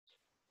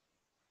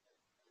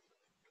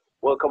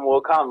Welcome,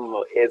 welcome.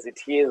 As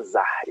it is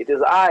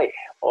I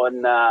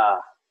on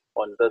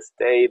this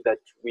day that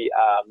we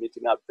are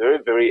meeting up very,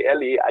 very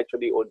early.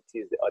 Actually, on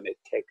a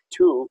Tech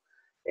 2,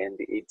 and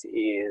it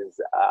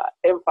is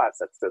MFA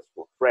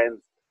Successful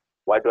Friends.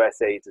 Why do I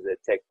say it is a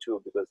Tech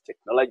 2? Because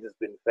technology has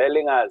been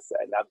failing us,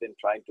 and I've been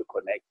trying to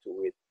connect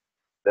with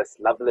this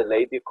lovely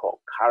lady called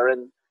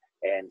Karen,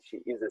 and she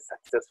is a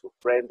successful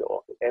friend of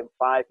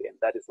M5, and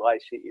that is why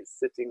she is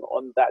sitting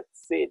on that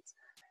seat.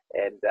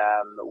 And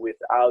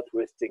without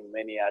wasting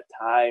many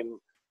time,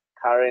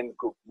 Karen,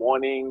 good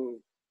morning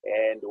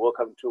and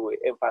welcome to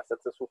M5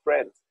 Successful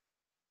Friends.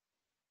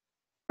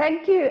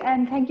 Thank you,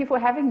 and thank you for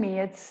having me.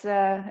 It's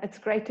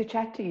great to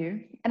chat to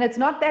you. And it's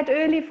not that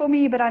early for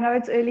me, but I know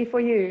it's early for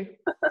you.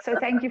 So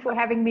thank you for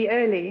having me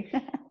early.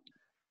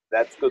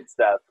 That's good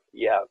stuff.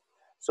 Yeah.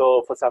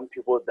 So for some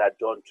people that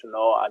don't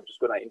know, I'm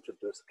just going to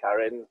introduce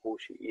Karen, who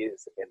she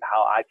is and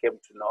how I came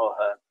to know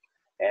her.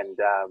 And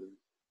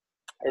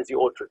as you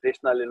all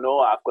traditionally know,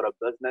 I've got a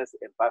business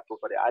in Five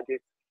Property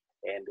Addict,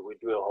 and we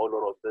do a whole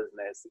lot of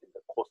business in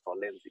the coastal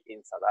lands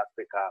in South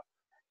Africa.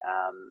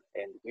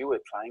 And we were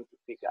trying to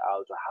figure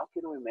out how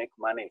can we make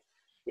money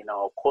in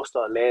our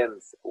coastal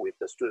lands with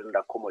the student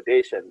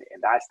accommodation.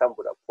 And I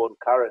stumbled upon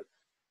Karen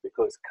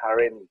because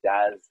Karen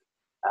does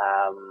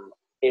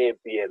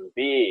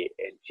Airbnb,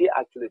 and she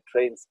actually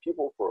trains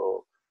people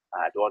for,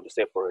 I don't want to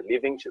say for a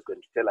living, she's going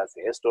to tell us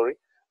her story.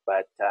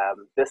 But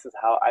this is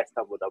how I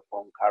stumbled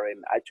upon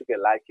Karen. I took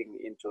a liking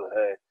into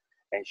her,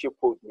 and she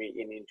put me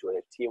into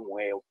a team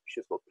where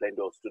she's got plenty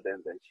of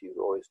students, and she's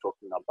always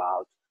talking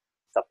about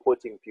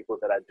supporting people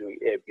that are doing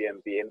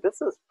Airbnb. And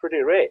this is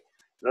pretty rare.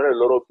 Not a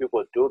lot of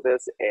people do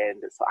this,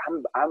 and so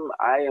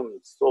I am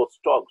so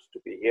stoked to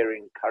be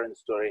hearing Karen's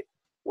story,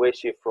 where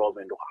she's from,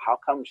 and how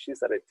come she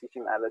started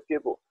teaching other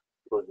people.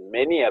 Because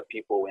many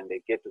people, when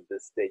they get to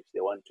this stage, they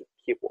want to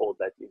keep all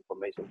that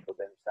information for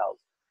themselves.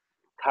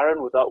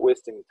 Karen, without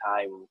wasting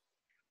time,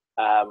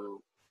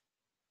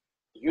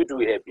 you do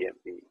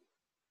Airbnb.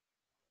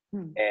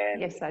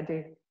 And yes, I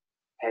do.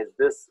 has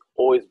this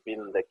always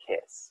been the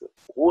case?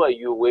 Who are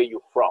you? Where are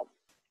you from?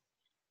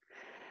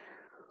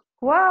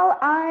 Well,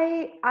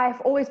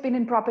 I've always been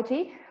in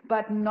property,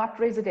 but not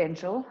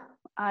residential.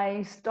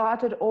 I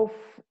started off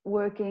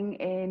working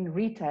in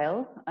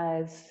retail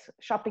as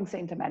shopping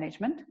center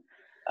management.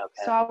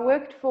 Okay. So I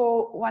worked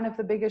for one of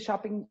the biggest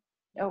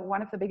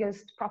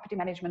property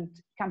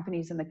management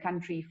companies in the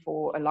country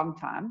for a long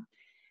time.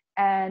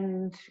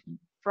 And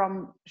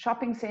from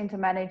shopping center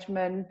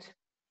management,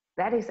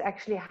 that is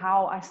actually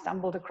how I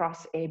stumbled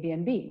across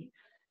Airbnb.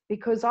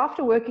 Because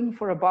after working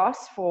for a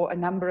boss for a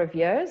number of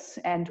years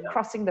and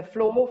crossing the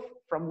floor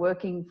from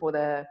working for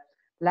the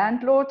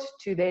landlord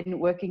to then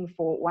working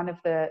for one of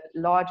the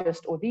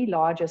largest or the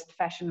largest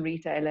fashion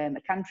retailer in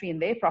the country in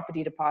their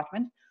property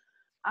department,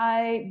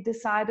 I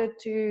decided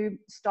to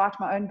start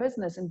my own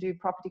business and do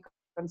property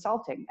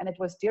consulting. And it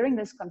was during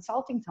this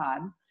consulting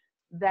time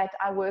that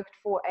I worked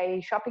for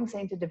a shopping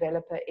center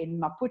developer in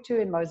Maputo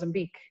in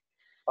Mozambique.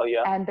 Oh,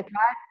 yeah. And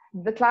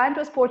the client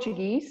was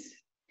Portuguese,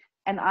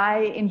 and I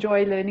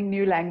enjoy learning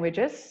new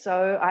languages.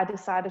 So I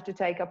decided to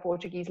take up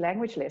Portuguese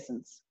language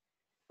lessons.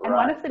 And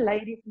one of the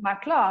ladies in my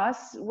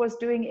class was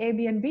doing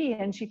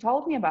Airbnb, and she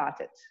told me about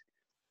it.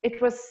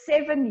 It was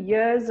 7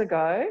 years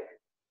ago.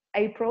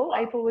 April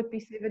would be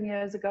 7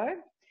 years ago.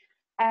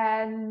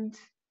 And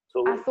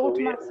so I thought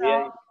to myself, we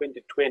are in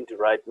 2020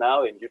 right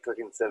now, and you're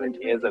talking 7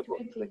 years ago,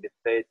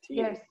 2013.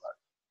 Yes,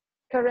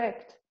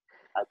 correct.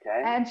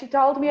 Okay. And she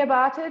told me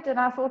about it, and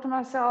I thought to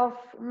myself,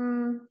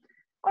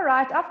 all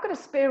right, I've got a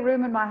spare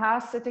room in my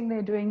house sitting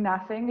there doing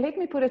nothing. Let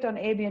me put it on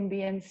Airbnb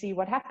and see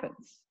what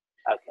happens.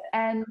 Okay.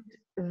 And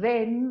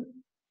then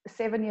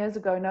 7 years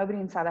ago, nobody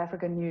in South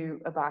Africa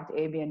knew about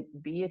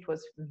Airbnb. It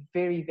was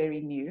very, very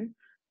new.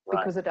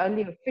 Because it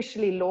only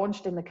officially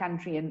launched in the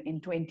country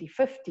in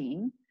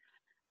 2015,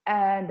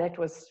 and that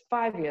was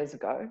 5 years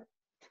ago.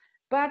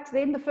 But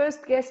then the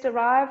first guest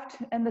arrived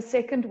and the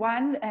second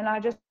one, and I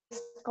just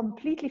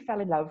completely fell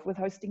in love with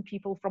hosting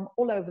people from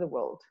all over the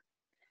world.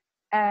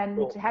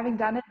 And having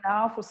done it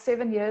now for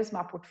 7 years,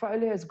 my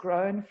portfolio has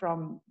grown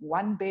from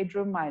 1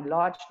 bedroom. I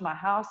enlarged my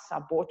house, I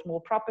bought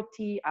more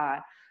property, I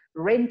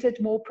rented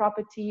more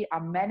property,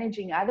 I'm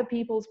managing other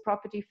people's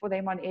property for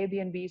them on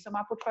Airbnb. So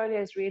my portfolio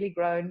has really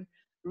grown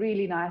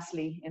really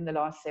nicely in the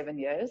last 7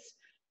 years.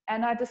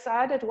 And I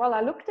decided, well,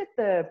 I looked at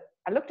the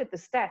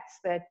stats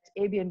that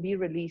Airbnb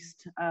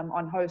released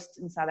on hosts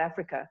in South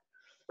Africa.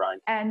 Right.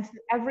 And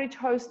the average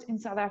host in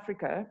South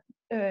Africa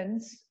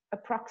earns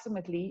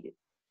approximately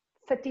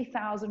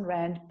 30,000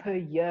 Rand per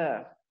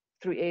year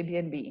through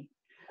Airbnb.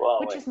 Wow,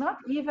 which is not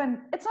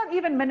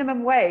even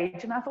minimum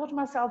wage. And I thought to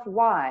myself,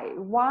 why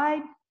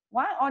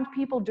aren't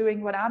people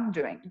doing what I'm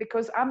doing?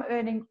 Because I'm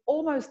earning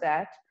almost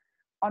that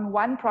on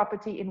one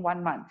property in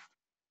 1 month.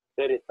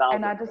 30,000.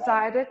 And I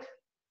decided,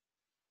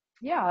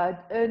 I'd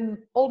earn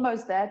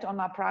almost that on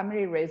my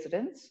primary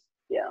residence.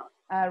 Yeah.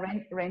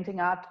 Renting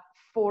out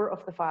 4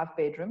 of the 5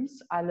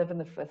 bedrooms. I live in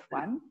the 5th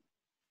one,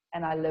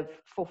 and I live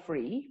for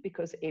free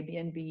because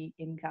Airbnb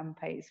income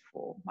pays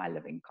for my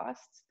living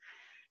costs.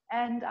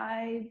 and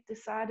I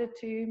decided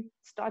to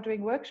start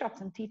doing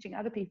workshops and teaching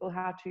other people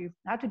how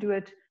to do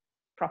it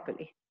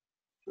properly.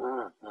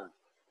 Mm-hmm.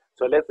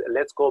 So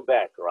let's go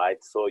back,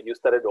 right? So you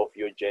started off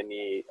your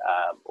journey,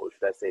 or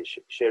should I say,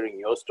 sharing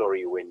your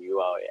story when you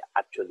are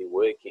actually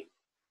working,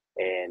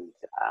 and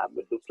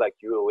it looks like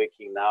you are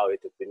working now at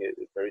a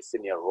very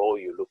senior role.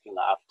 You're looking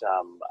after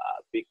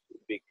big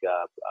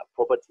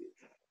properties,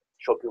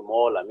 shopping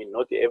mall. I mean,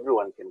 not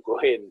everyone can go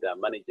and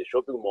manage a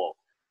shopping mall.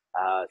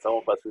 Some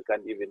of us, we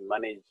can't even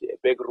manage a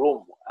big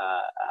room.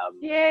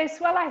 Yes,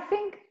 well, I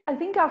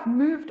think I've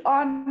moved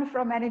on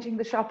from managing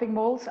the shopping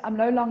malls. I'm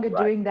no longer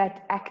Right, doing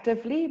that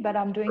actively, but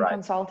I'm doing right,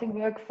 consulting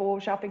work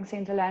for shopping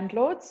center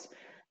landlords.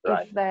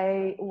 right, If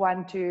they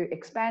want to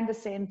expand the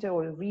center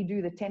or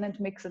redo the tenant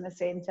mix in the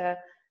center.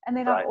 And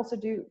then I right, also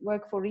do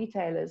work for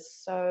retailers.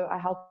 So I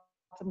help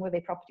them with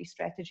their property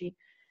strategy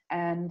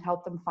and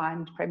help them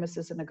find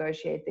premises and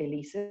negotiate their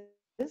leases.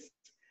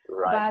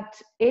 right.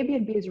 But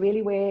Airbnb is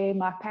really where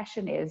my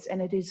passion is.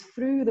 And it is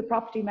through the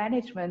property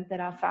management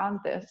that I found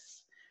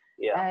this.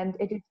 Yeah, And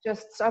it is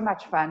just so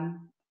much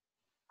fun.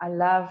 I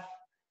love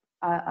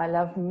I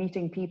love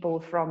meeting people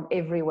from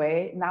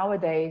everywhere.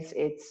 Nowadays,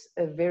 it's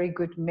a very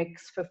good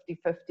mix,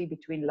 50-50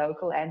 between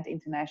local and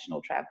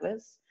international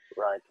travelers.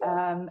 right,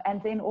 right.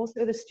 And then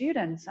also the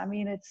students. I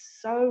mean, it's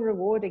so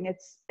rewarding.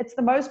 It's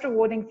the most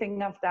rewarding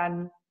thing I've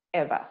done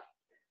ever,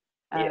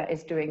 Yeah.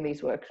 is doing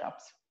these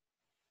workshops.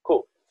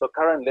 Cool. So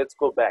Karen, let's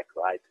go back,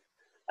 right?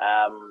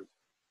 Um,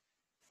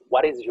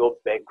 what is your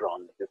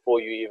background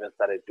before you even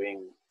started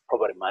doing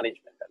property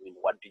management? I mean,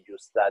 what did you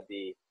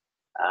study?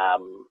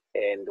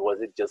 And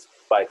was it just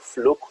by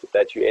fluke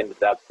that you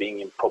ended up being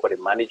in property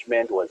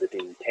management? Was it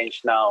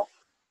intentional?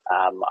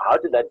 How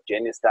did that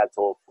journey start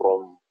off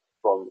from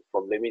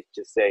let me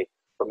just say,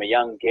 from a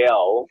young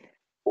girl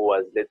who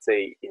was, let's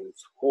say, in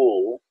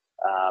school,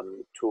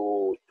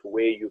 to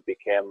where you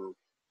became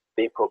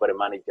the property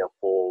manager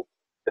for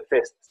the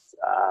first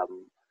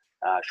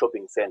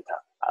shopping center?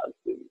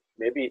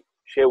 Maybe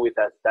share with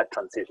us that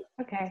transition.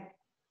 Okay.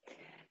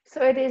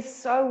 So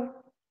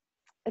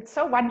it's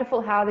so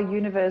wonderful how the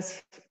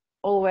universe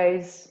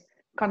always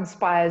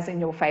conspires in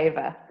your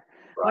favor.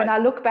 When Right.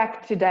 I look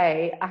back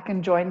today, I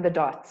can join the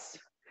dots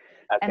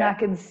and Okay. I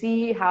can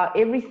see how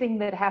everything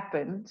that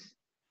happened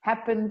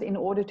in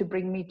order to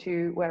bring me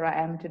to where I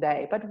am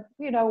today. But,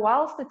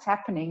 whilst it's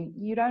happening,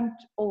 you don't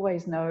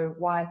always know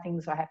why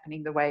things are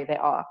happening the way they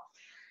are.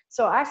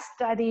 So I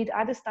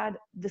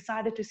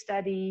decided to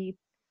study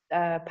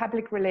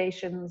public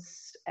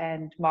relations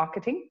and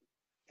marketing.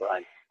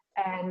 Right.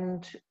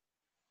 And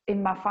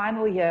in my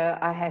final year,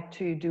 I had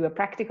to do a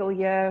practical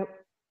year,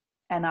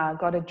 and I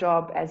got a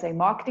job as a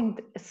marketing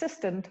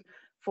assistant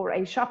for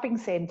a shopping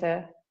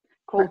center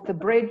called The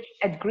Bridge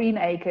at Green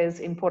Acres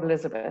in Port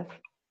Elizabeth.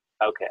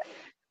 Okay.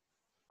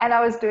 And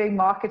I was doing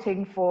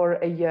marketing for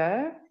a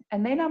year.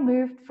 And then I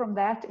moved from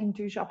that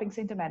into shopping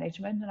center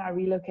management, and I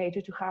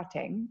relocated to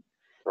Gauteng.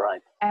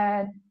 Right.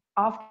 And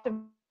after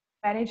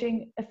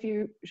managing a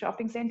few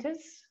shopping centers,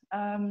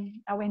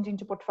 I went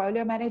into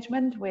portfolio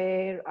management,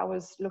 where I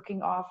was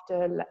looking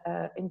after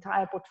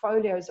entire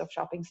portfolios of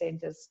shopping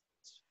centers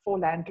for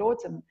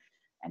landlords,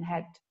 and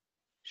had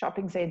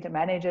shopping center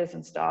managers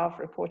and staff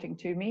reporting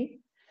to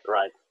me.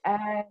 Right.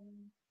 And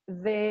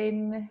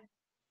then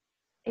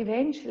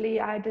eventually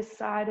I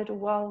decided,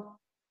 well,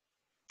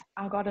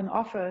 I got an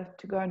offer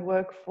to go and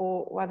work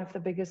for one of the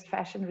biggest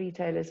fashion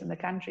retailers in the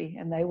country,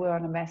 and they were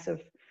on a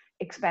massive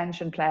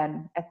expansion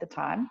plan at the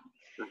time.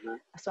 Mm-hmm.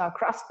 So I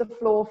crossed the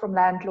floor from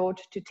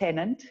landlord to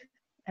tenant,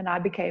 and I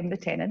became the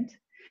tenant.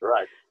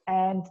 Right.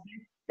 And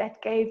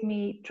that gave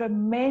me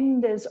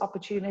tremendous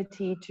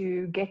opportunity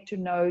to get to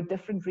know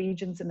different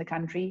regions in the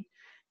country,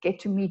 get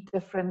to meet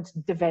different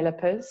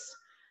developers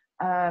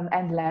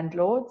and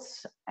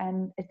landlords.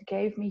 And it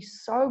gave me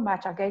so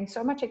much, I gained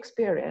so much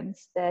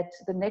experience that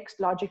the next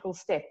logical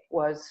step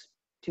was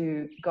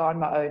to go on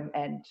my own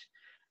and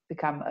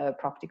become a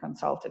property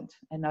consultant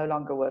and no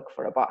longer work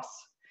for a boss.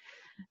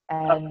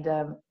 And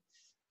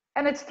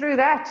it's through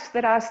that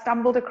I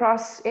stumbled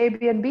across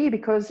Airbnb,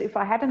 because if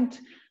I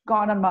hadn't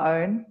gone on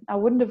my own, I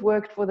wouldn't have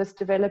worked for this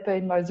developer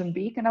in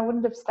Mozambique, and I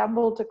wouldn't have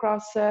stumbled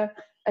across a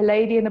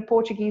lady in a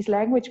Portuguese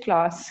language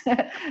class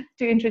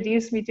to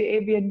introduce me to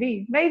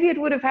Airbnb. Maybe it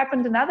would have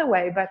happened another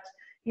way, but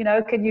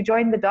can you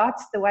join the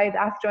dots the way that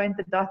I've joined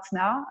the dots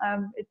now?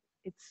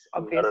 It's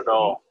obvious. Not at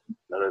all.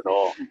 Not at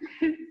all.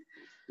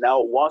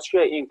 Now, whilst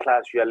you're in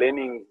class, you're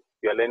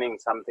learning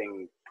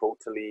something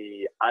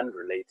totally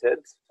unrelated,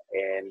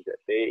 and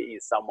there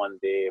is someone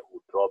there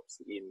who drops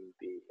in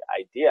the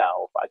idea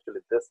of,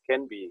 actually, this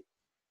can be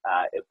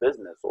a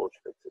business, or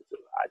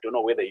I don't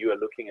know whether you are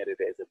looking at it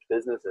as a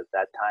business at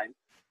that time,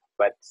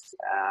 but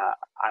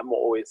I'm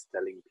always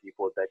telling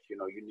people that you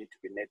need to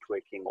be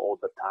networking all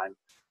the time.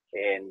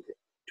 And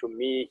to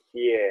me,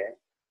 here,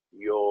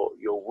 your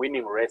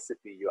winning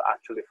recipe, you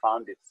actually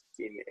found it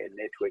in a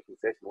networking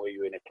session where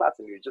you're in a class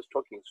and you're just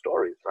talking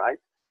stories, right?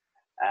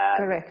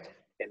 Correct.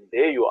 And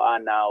there you are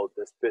now.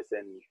 This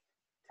person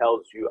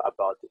tells you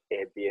about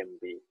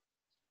Airbnb.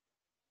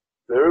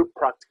 Very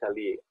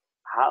practically,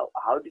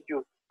 how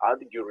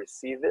did you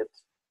receive it,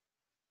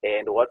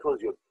 and what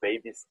was your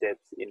baby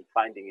steps in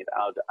finding it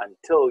out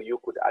until you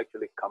could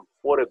actually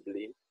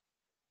comfortably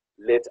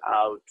let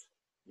out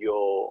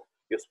your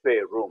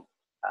spare room,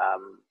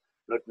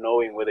 not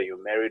knowing whether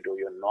you're married or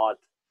you're not.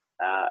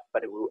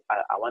 But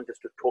I want us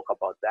to talk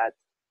about that,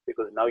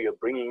 because now you're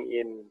bringing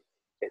in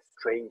a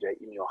stranger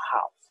in your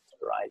house,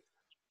 right?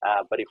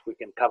 But if we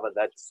can cover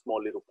that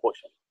small little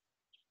portion.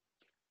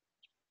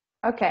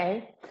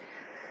 Okay.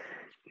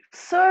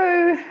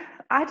 So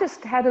I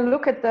just had a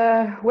look at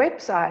the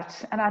website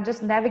and I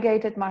just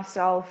navigated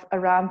myself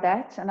around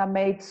that. And I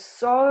made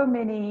so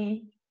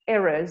many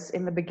errors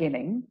in the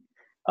beginning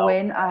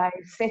when I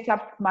set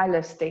up my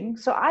listing.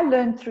 So I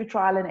learned through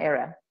trial and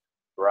error.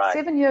 Right.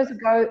 7 years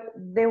ago,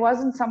 there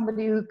wasn't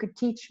somebody who could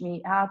teach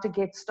me how to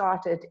get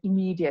started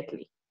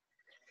immediately.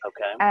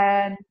 Okay.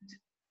 And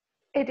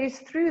it is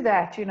through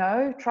that, you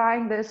know,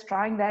 trying this,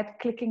 trying that,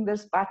 clicking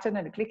this button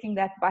and clicking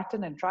that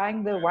button and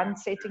trying the one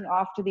setting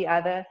after the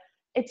other.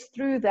 It's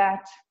through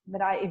that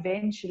I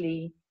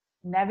eventually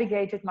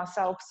navigated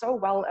myself so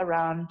well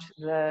around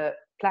the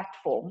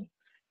platform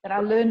that I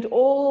learned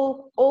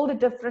all the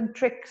different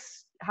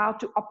tricks, how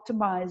to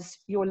optimize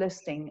your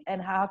listing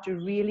and how to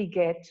really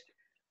get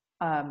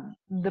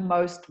the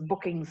most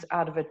bookings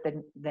out of it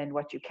than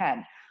what you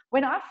can.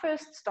 When I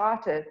first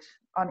started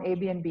on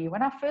Airbnb,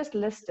 when I first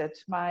listed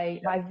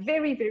my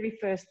very, very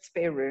first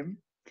spare room,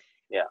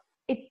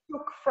 it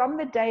took from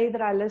the day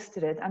that I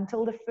listed it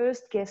until the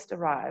first guest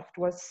arrived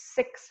was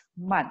 6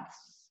 months.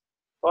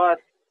 What?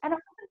 And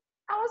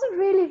I wasn't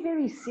really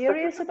very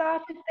serious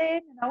about it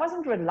then. And I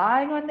wasn't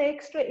relying on the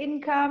extra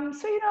income.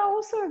 So, you know,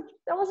 also,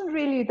 I wasn't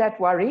really that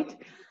worried.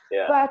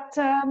 Yeah. But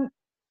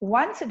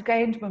once it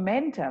gained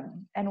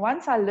momentum and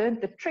once I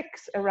learned the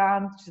tricks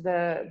around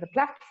the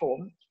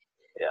platform,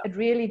 it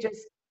really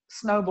just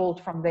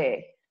snowballed from there.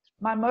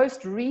 My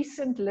most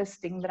recent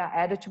listing that I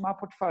added to my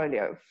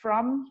portfolio,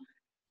 from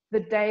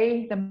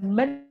the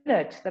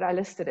minute that I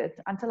listed it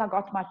until I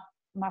got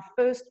my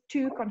first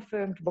 2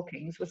 confirmed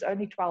bookings, was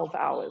only 12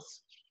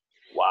 hours.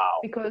 Wow.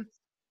 Because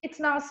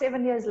it's now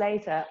 7 years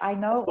later. I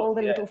know all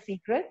the little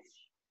secrets.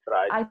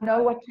 Right. I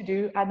know what to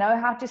do. I know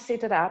how to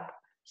set it up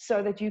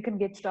so that you can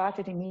get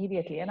started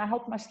immediately. And I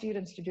help my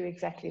students to do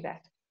exactly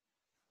that.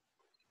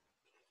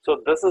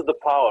 So this is the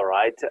power,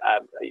 right?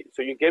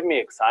 So you get me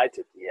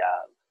excited,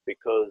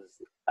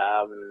 because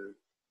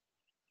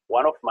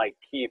one of my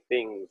key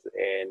things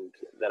and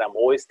that I'm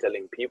always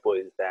telling people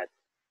is that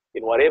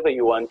in whatever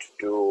you want to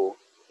do,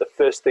 the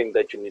first thing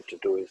that you need to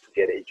do is to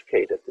get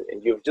educated.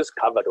 And you've just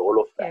covered all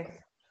of that.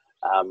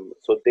 Yes.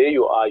 So there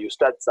you are, you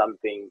start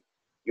something,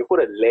 you put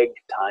a leg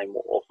time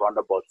of around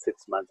about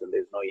 6 months and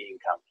there's no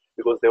income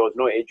because there was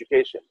no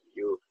education.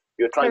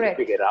 You're trying to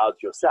figure it out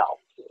yourself.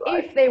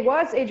 Right? If there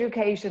was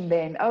education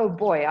then, oh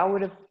boy, I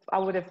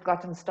would have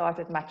gotten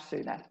started much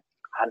sooner.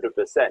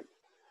 100%.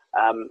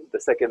 The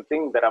second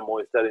thing that I'm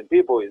always telling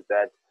people is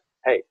that,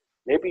 hey,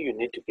 maybe you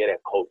need to get a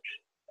coach,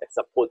 a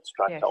support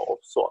structure of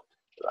sort,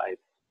 right?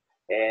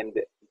 And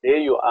there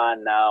you are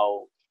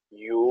now,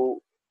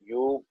 you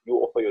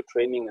offer your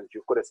training and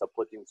you've got a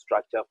supporting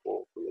structure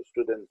for your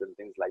students and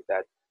things like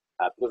that.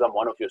 Because I'm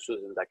one of your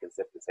students, I can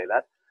safely say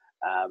that.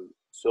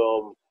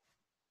 So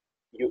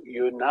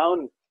you now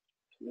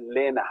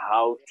learn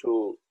how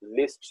to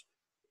list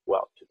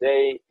well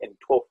today, and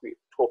 12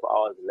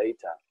 hours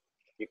later,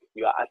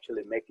 you are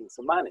actually making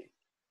some money.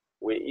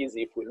 Whereas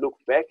if we look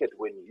back at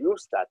when you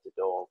started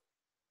off,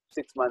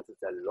 6 months is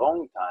a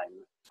long time.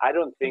 I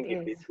don't think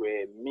if it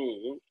were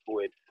me who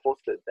had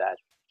posted that,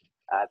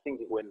 I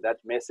think when that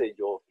message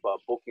of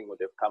booking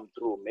would have come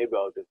through, maybe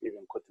I would have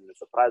even gotten a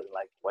surprise,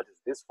 like, what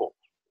is this for?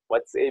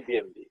 What's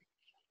Airbnb?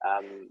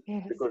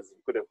 Because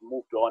you could have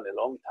moved on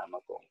a long time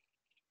ago.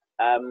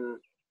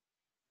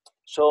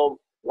 So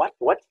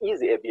what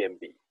is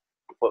Airbnb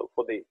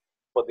for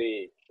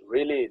the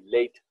really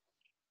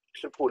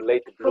triple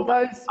late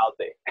bloomers out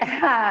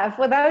there?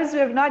 For those who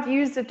have not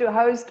used it to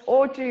host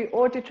or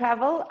to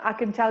travel, I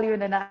can tell you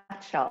in a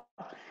nutshell.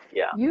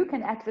 Yeah. You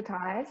can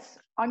advertise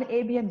on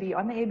Airbnb,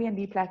 on the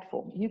Airbnb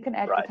platform. You can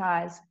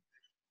advertise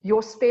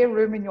your spare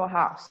room in your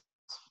house,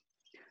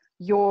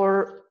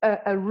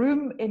 a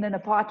room in an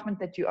apartment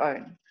that you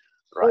own,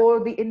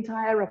 or the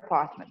entire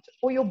apartment,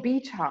 or your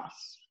beach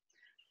house,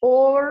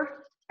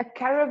 or a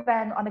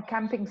caravan on a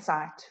camping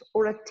site,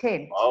 or a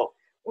tent,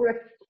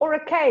 or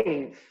a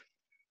cave.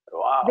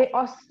 Wow. There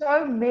are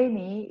so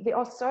many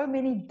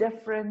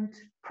different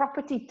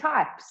property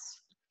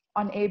types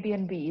on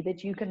Airbnb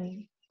that you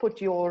can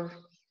put your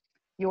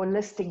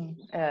listing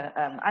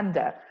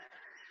under.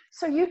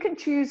 So you can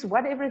choose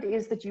whatever it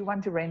is that you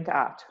want to rent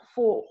out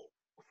for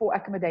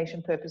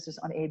accommodation purposes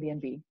on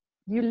Airbnb.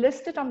 You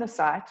list it on the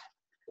site,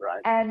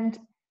 and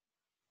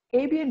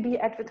Airbnb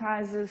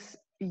advertises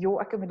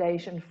your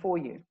accommodation for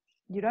you.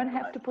 You don't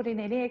have to put in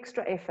any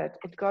extra effort.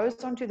 It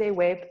goes onto their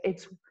web.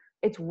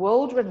 It's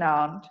world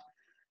renowned,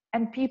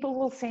 and people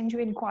will send you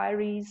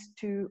inquiries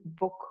to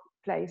book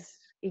place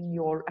in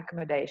your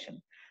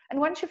accommodation. And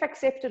once you've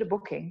accepted a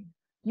booking,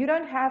 you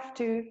don't have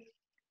to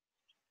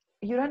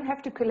you don't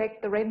have to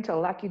collect the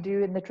rental like you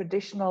do in the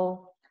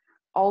traditional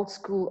old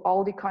school,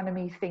 old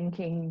economy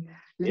thinking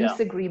lease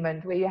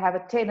agreement, where you have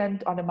a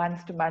tenant on a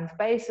month-to-month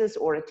basis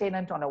or a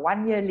tenant on a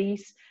one-year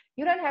lease.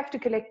 You don't have to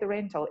collect the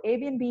rental.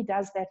 Airbnb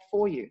does that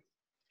for you.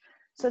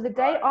 So the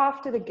day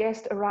after the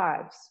guest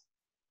arrives,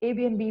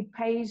 Airbnb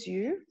pays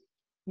you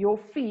your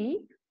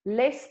fee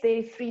less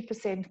their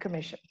 3%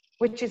 commission,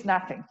 which is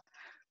nothing.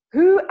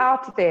 Who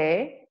out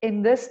there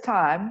in this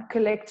time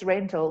collects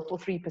rental for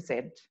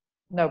 3%?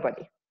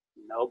 Nobody.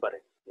 Nobody.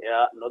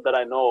 Yeah, not that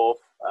I know of.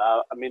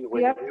 I mean,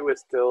 when we were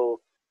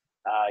still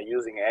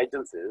using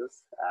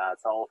agencies,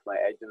 some of my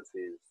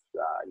agencies,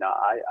 now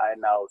I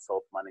now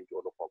self-manage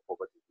all of our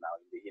properties now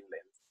in the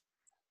inlands.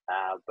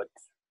 But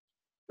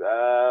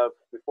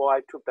before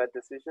I took that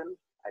decision,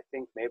 I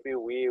think maybe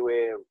we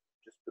were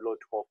just below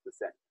 12%.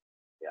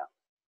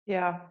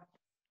 Yeah,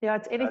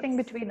 it's anything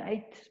between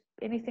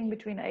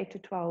 8 to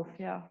 12.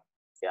 Yeah,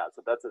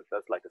 so that's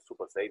like a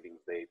super savings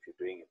there if you're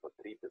doing it for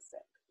 3%,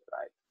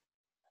 right?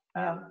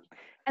 Yeah.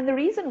 And the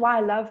reason why I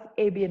love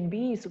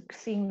Airbnb is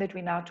seeing that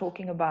we're now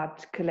talking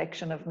about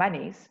collection of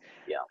monies.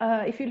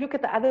 If you look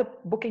at the other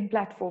booking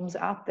platforms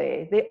out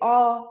there,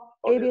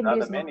 Airbnb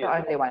is not the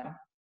only one.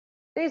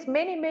 There's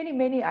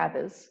many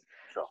others,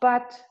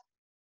 but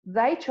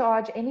they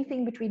charge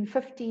anything between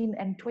 15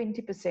 and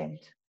 20%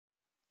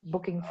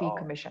 booking fee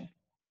commission.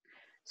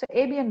 So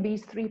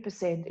Airbnb's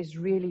 3% is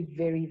really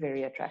very,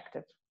 very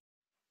attractive.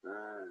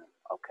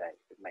 Okay,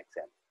 it makes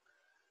sense.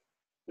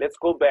 Let's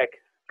go back,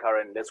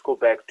 Karen. Let's go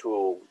back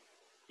to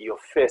your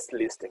first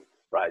listing,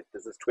 right?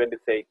 This is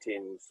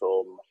 2013,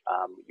 so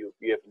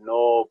you have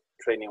no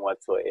training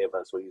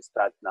whatsoever. So you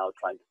start now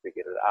trying to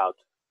figure it out,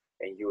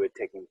 and you were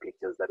taking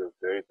pictures that were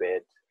very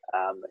bad,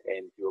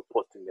 and you were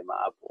posting them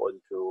up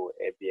onto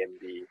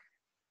Airbnb.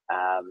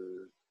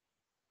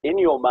 In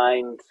your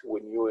mind,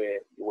 when you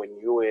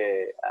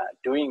were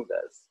doing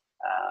this,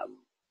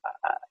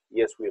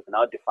 yes, we have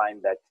now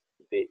defined that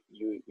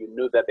you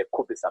knew that there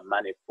could be some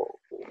money for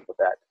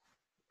that.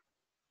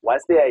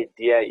 Was the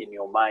idea in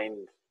your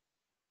mind,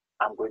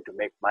 I'm going to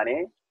make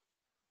money,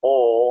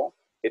 or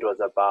it was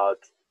about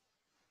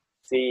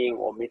seeing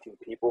or meeting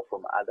people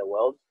from other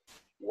worlds?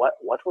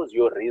 What was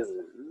your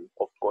reason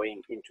of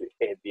going into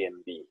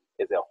Airbnb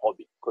as a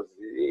hobby? Because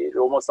it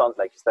almost sounds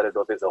like you started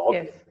off as a hobby.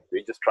 Yes,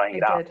 you're just trying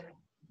it out.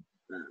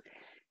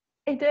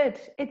 It did.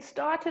 It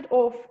started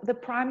off, the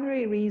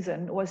primary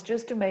reason was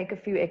just to make a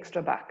few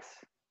extra bucks.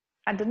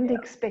 I didn't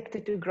expect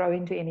it to grow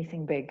into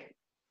anything big.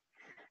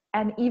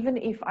 And even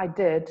if I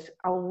did,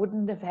 I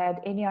wouldn't have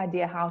had any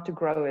idea how to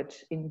grow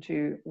it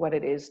into what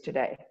it is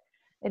today.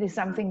 It is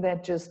something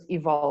that just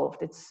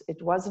evolved.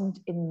 It wasn't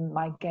in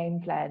my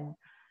game plan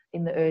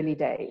in the early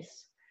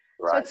days.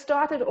 So it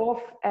started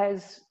off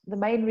as the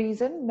main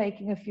reason,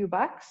 making a few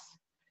bucks.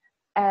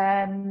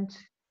 And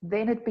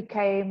then it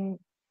became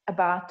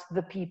about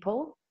the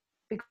people,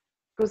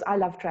 because I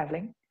love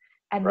traveling.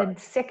 And then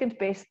second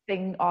best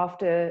thing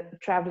after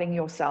traveling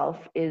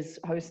yourself is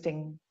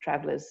hosting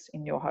travelers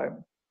in your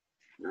home.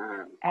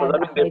 Because I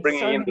mean, they're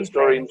bringing in the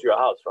story into your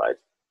house, right?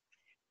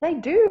 They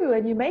do,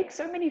 and you make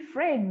so many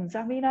friends.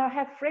 I mean, I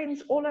have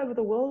friends all over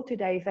the world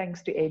today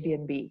thanks to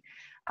Airbnb.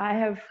 I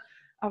have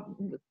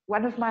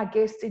one of my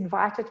guests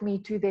invited me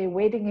to their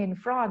wedding in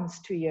France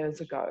 2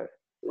 years ago.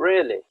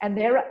 Really? And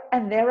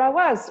there I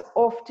was,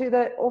 off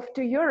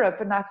to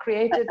Europe, and I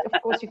created.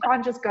 Of course, you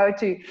can't just go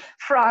to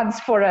France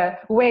for a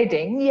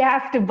wedding. You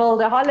have to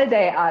build a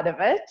holiday out of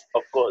it.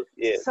 Of course,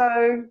 yes.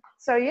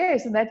 So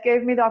yes, and that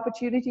gave me the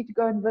opportunity to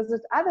go and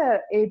visit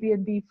other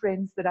Airbnb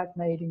friends that I've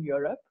made in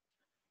Europe.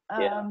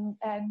 And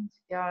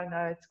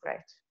it's great.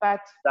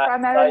 But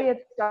primarily,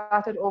 it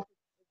started off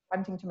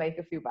wanting to make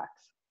a few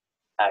bucks.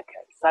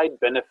 Okay, side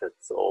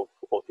benefits of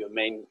your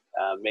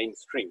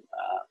mainstream.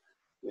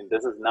 I mean,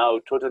 this is now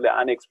totally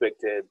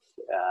unexpected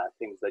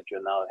things that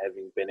you're now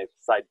having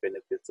side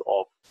benefits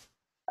of.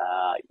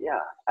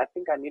 I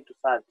think I need to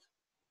start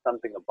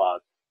something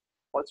about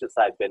what's your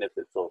side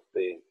benefits of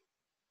the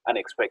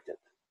unexpected.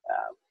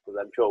 Because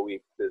I'm sure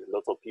there's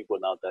lots of people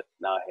now that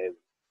now have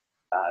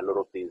a lot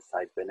of these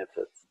side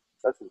benefits.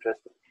 That's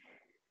interesting.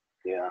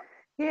 Yeah.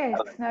 Yes,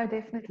 no,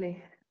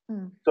 definitely.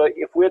 So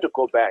if we were to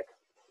go back,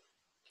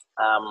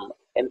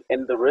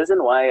 and the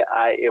reason why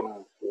I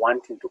am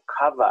wanting to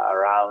cover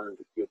around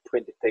your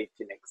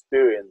 2013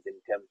 experience in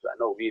terms of, I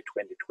know we're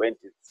 2020,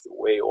 it's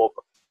way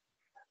over,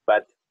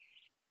 but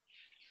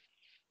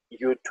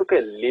you took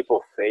a leap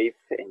of faith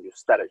and you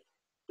started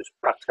just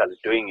practically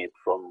doing it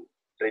from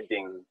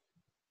reading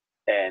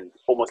and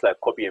almost like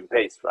copy and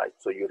paste, right?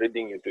 So you're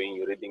reading, you're doing,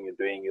 you're reading, you're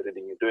doing, you're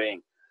reading, you're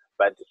doing.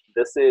 But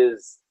this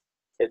is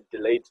a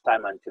delayed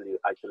time until you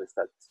actually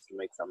start to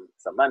make some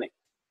money.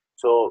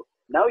 So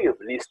now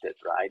you've listed,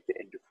 right?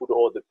 And you put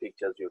all the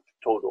pictures, you've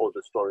told all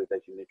the story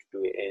that you need to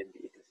do, and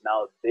it is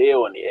now there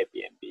on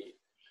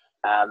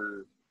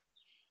Airbnb.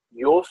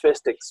 Your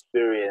first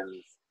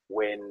experience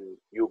when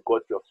you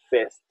got your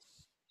first,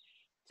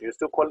 do you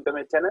still call them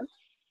a tenant?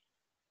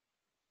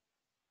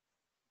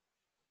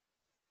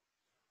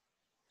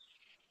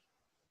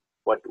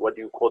 what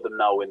do you call them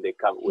now when they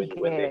come, when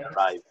they Guest.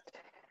 arrive?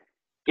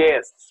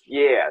 Guests.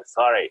 Yeah,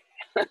 sorry.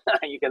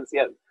 You can see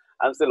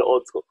I'm still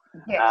old school.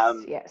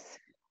 Yes, yes.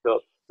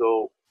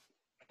 So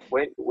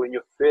when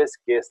your first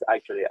guest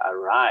actually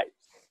arrives,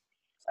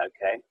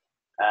 okay,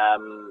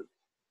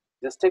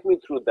 just take me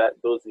through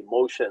those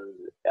emotions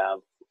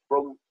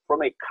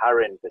from a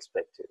Karen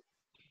perspective.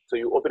 So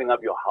you're opening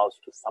up your house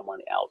to someone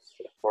else,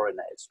 a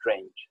foreigner, a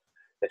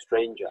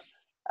stranger.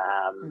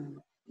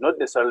 Not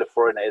necessarily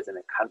foreigner as in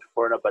a country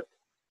foreigner, but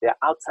they're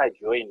outside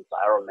your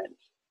environment.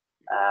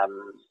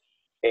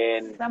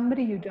 And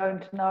Somebody you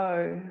don't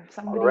know,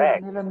 somebody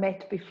correct. you've never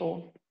met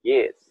before.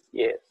 Yes,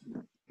 yes.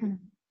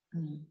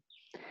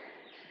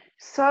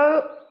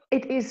 So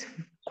it is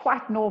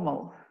quite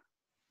normal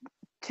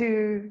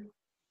to,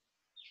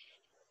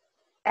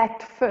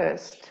 at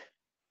first,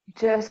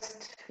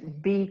 just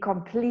be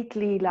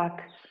completely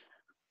like,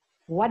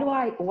 what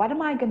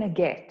am I going to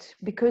get?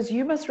 Because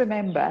you must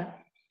remember,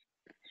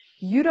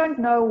 you don't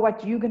know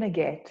what you're going to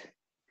get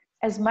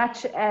as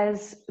much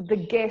as the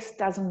guest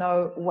doesn't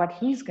know what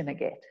he's going to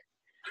get.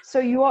 So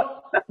you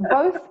are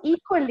both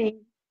equally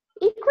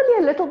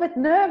a little bit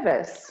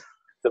nervous.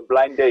 It's a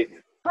blind date.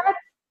 But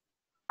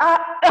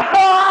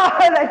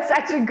that's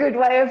such a good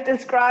way of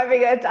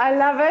describing it. I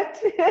love it.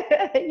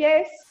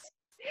 Yes.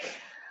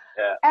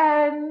 Yeah.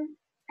 And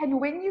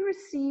when you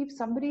receive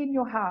somebody in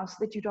your house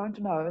that you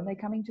don't know and they're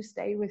coming to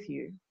stay with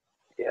you,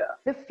 Yeah.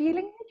 the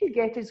feeling that you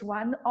get is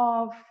one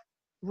of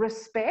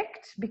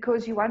respect,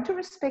 because you want to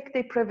respect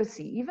their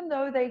privacy. Even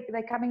though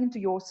they're coming into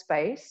your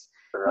space,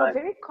 Right.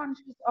 you're very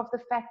conscious of the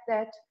fact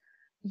that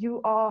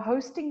you are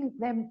hosting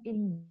them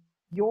in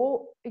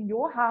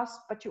your house,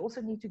 but you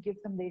also need to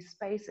give them their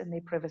space and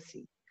their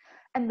privacy.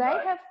 And they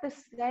have the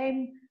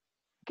same,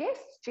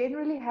 guests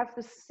generally have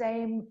the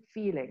same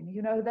feeling.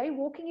 You know, they're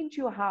walking into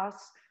your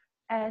house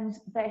and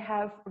they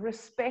have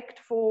respect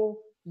for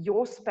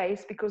your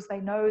space because they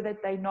know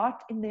that they're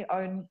not in their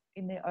own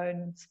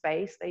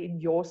space, they're in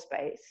your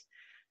space.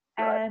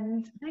 Right.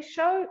 And they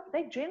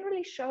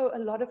generally show a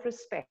lot of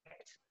respect.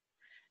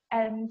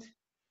 And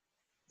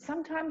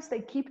sometimes they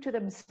keep to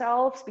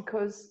themselves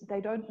because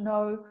they don't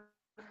know.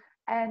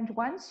 And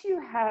once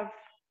you've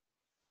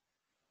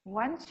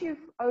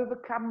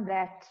overcome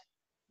that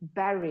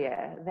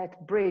barrier,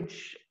 that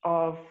bridge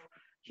of,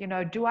 you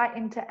know, do I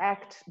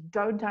interact,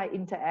 don't I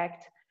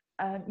interact,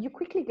 you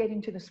quickly get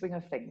into the swing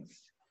of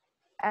things.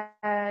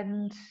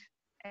 And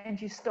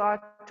you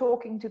start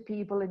talking to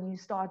people and you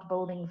start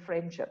building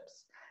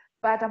friendships.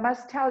 But I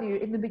must tell you,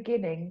 in the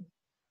beginning,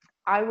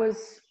 I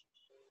was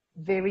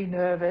very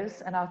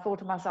nervous and I thought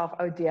to myself,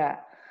 oh dear,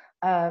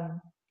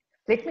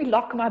 let me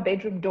lock my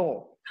bedroom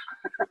door.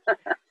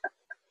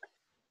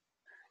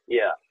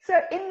 Yeah.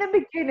 So in the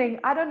beginning,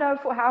 I don't know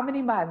for how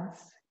many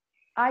months,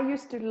 I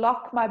used to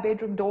lock my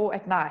bedroom door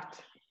at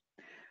night.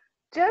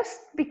 Just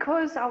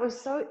because I was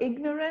so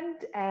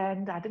ignorant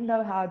and I didn't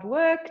know how it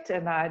worked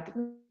and I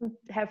didn't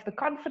have the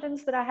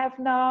confidence that I have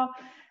now.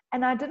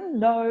 And I didn't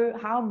know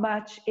how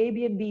much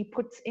Airbnb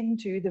puts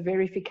into the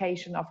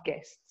verification of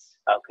guests.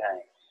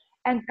 Okay.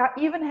 And I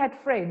even had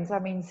friends,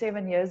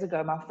 7 years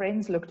ago, my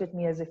friends looked at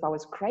me as if I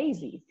was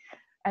crazy.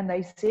 And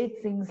they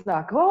said things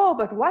like, oh,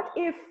 but what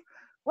if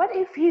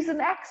he's an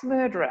axe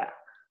murderer?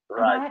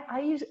 Right.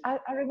 And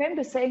I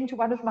remember saying to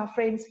one of my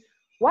friends,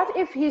 what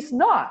if he's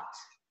not?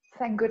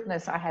 Thank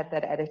goodness I had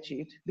that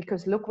attitude,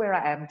 because look where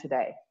I am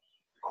today.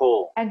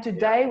 Cool. And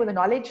today, with the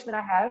knowledge that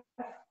I have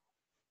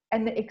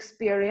and the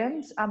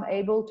experience, I'm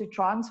able to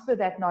transfer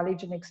that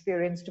knowledge and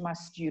experience to my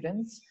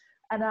students.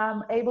 And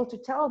I'm able to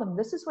tell them,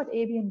 this is what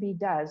Airbnb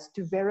does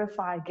to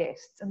verify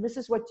guests. And this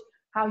is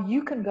how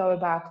you can go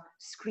about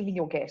screening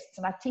your guests.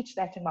 And I teach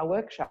that in my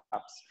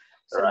workshops,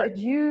 so that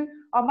you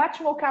are much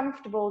more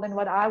comfortable than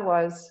what I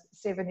was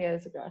 7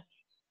 years ago.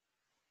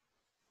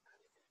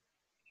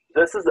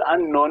 This is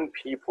unknown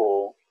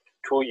people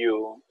to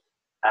you,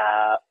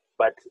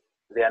 but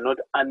they are not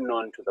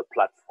unknown to the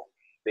platform.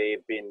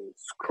 They've been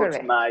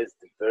scrutinized,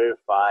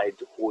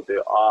 verified who they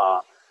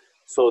are.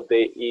 So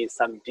there is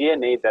some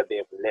DNA that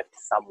they've left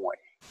somewhere,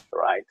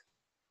 right?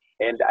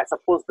 And I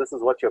suppose this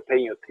is what you're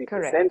paying your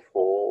 3%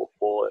 for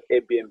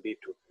Airbnb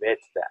to vet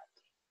that,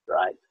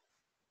 right?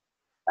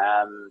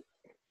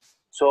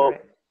 So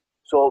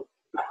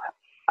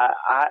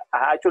I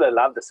actually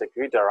love the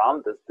security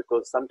around this,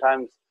 because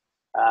sometimes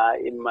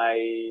in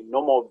my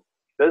normal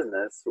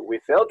business, we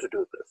fail to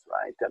do this,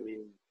 right? I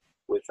mean,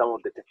 with some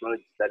of the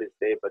technology that is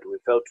there, but we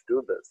fail to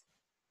do this.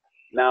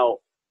 Now,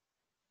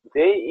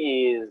 there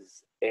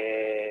is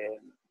an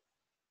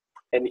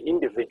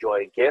individual,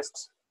 a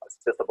guest, I was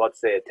just about to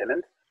say a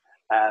tenant,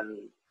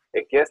 and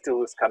a guest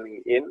who is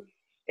coming in,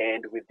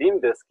 and within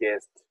this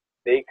guest,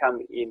 they come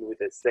in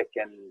with a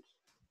second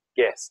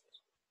guest,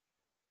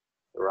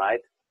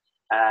 right?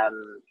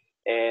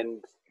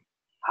 And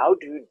how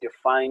do you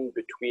define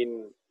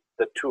between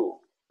the two?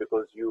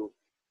 Because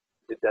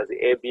does the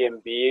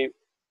Airbnb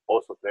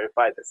also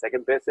verify the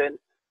second person,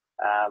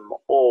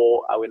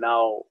 or are we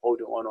now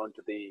holding on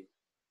to the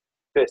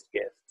first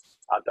guest?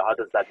 How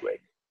does that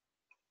work?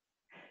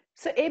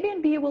 So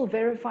Airbnb will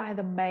verify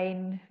the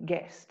main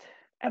guest,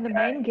 and the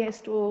main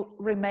guest will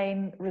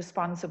remain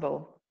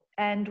responsible.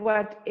 And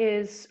what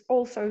is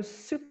also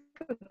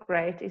super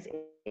great is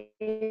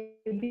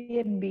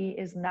Airbnb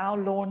is now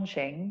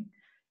launching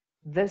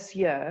this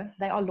year.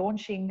 They are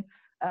launching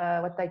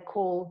what they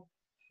call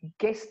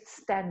guest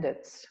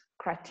standards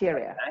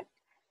criteria. Okay.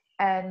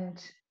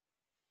 And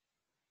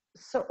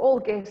so all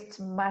guests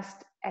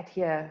must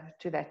adhere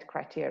to that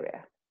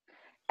criteria.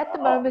 At the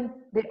moment,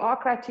 there are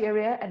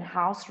criteria and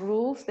house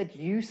rules that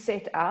you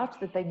set out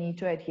that they need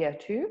to adhere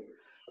to,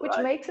 which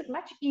makes it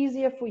much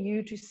easier for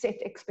you to set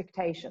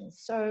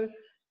expectations. So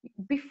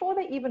before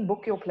they even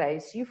book your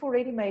place, you've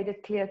already made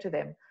it clear to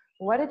them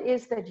what it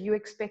is that you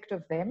expect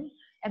of them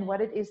and what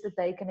it is that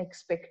they can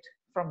expect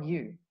from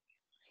you.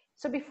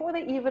 So before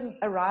they even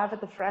arrive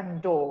at the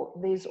front door,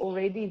 there's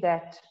already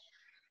that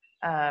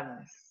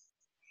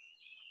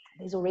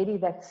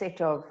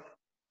set of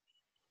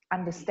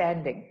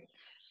understanding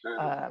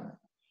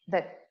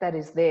that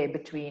is there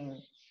between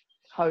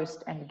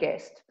host and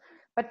guest.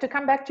 But to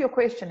come back to your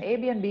question,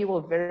 Airbnb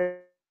will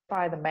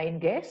verify the main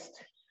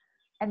guest,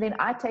 and then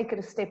I take it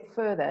a step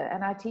further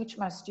and I teach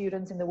my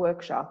students in the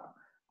workshop.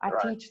 I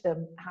teach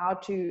them how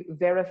to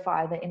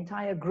verify the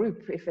entire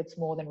group if it's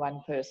more than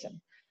one person.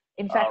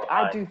 In fact,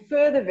 I do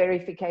further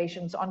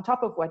verifications on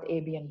top of what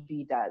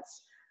Airbnb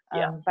does.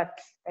 But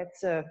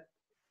that's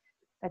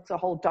a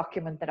whole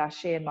document that I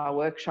share in my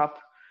workshop,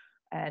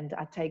 and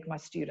I take my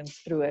students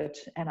through it,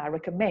 and I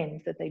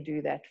recommend that they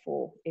do that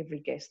for every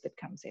guest that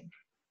comes in.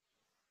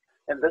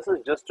 And this is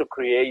just to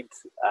create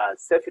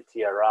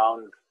safety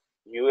around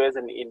you as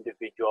an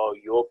individual,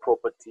 your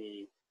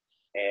property,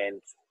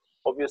 and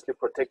obviously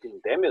protecting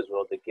them as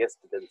well, the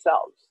guests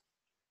themselves.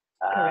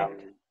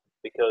 Correct.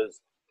 Because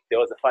there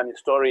was a funny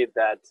story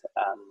that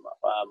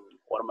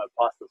one of my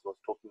pastors was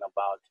talking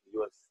about. He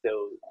was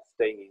still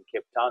staying in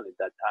Cape Town at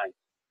that time,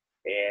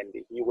 and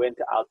he went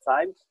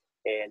outside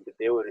and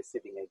they were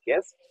receiving a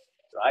guest,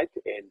 right?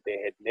 And they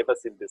had never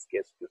seen this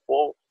guest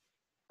before.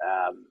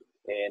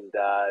 And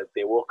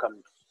they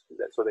welcomed,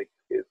 so they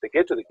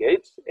get to the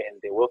gate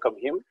and they welcome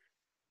him.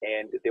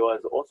 And there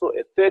was also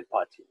a third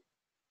party,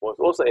 was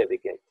also at the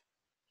gate.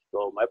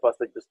 So my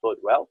pastor just thought,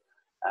 well,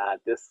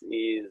 this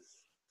is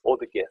all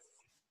the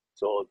guests.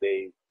 So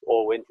they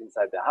all went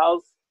inside the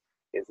house,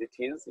 as it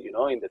is, you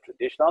know, in the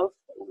traditionals.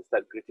 We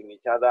start greeting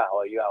each other. How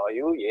are you? How are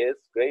you? Yes,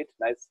 great.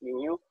 Nice seeing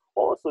you.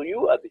 Oh, so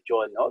you are the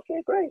John.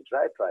 Okay, great.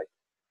 Right.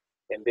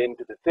 And then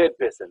to the third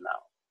person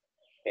now.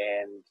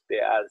 And they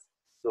asked,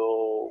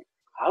 so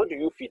how do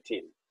you fit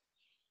in?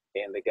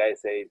 And the guy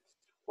said,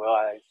 well,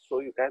 I saw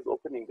you guys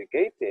opening the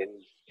gate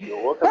and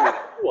you're welcoming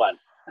everyone.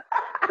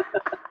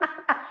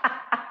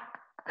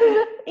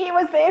 He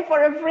was there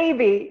for a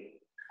freebie.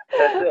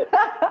 That's it.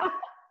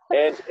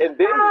 And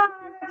then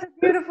it's a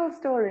beautiful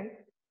story.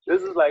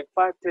 This is like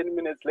 5-10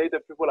 minutes later,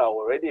 people are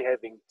already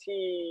having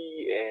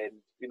tea and,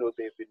 you know,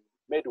 they've been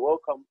made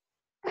welcome.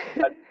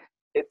 But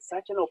it's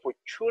such an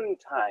opportune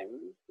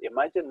time.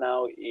 Imagine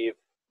now if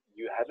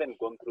you haven't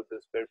gone through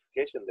this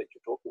verification that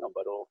you're talking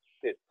about, or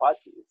third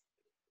parties,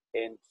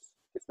 and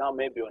it's now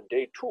maybe on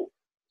day 2,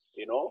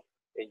 you know,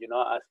 and you're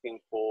now asking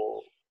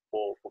for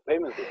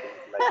payments or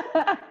things like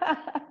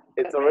that.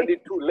 It's already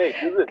too late,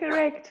 isn't it?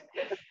 Correct.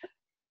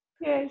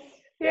 Yes.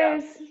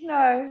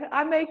 No,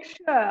 I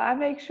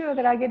make sure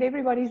that I get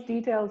everybody's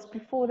details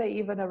before they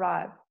even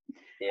arrive.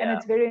 Yeah. And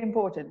it's very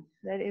important.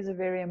 That is a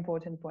very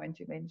important point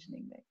you're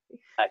mentioning there.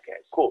 Okay,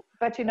 cool.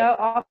 But you know,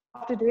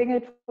 after doing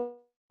it for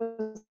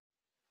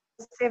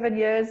 7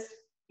 years,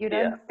 you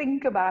don't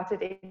think about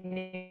it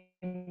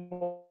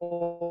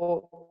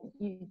anymore.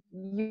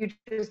 You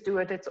just do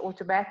it. It's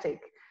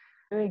automatic.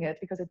 Doing it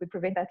because it would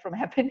prevent that from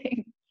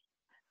happening.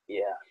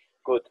 Yeah,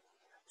 good.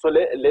 So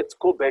let's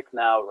go back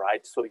now,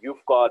 right? So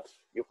you've got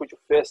your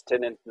first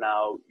tenant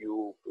now.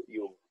 You've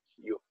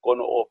gone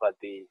over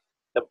the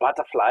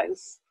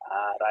butterflies,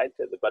 right?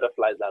 The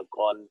butterflies are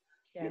gone.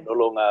 Yes. You're no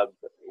longer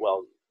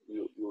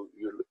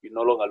you're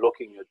no longer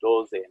locking your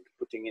doors and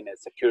putting in a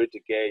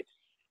security gate,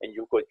 and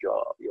you've got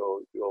your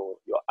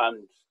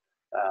armed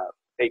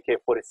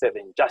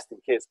AK-47 just in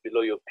case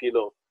below your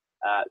pillow.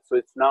 So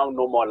it's now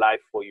normal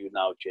life for you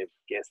now to have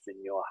guests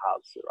in your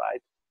house,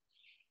 right?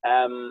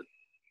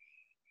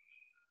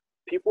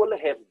 People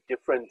have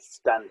different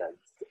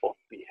standards of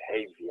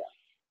behavior,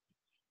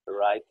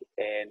 right?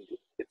 And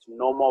it's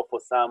normal for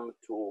some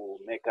to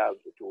wake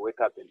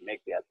up and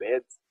make their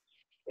beds,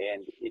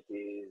 and it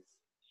is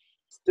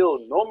still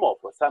normal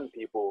for some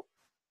people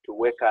to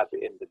wake up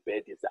and the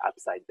bed is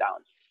upside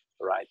down,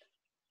 right?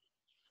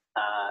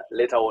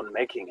 Later on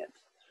making it.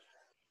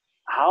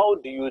 How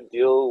do you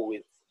deal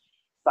with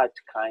such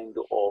kind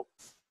of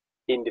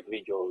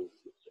individuals?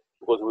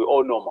 Because we're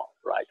all normal,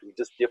 right? We're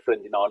just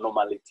different in our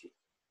normality.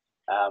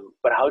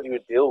 But how do you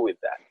deal with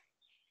that?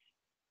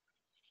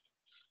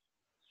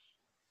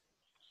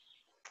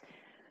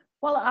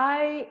 Well,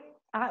 I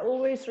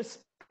always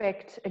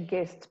respect a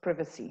guest's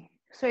privacy.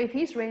 So if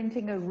he's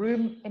renting a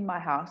room in my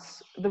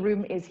house, the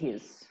room is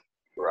his.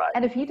 Right.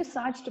 And if he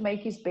decides to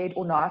make his bed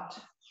or not,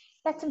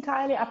 That's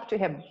entirely up to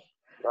him.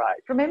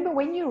 Right. Remember,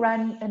 when you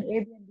run an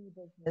Airbnb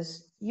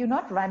business, you're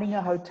not running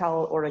a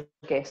hotel or a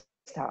guest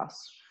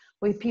house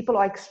where people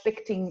are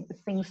expecting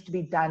things to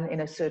be done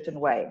in a certain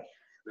way.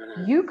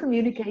 You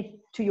communicate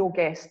to your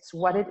guests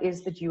what it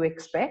is that you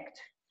expect,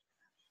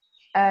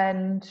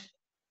 and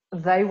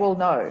they will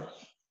know.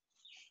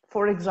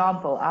 For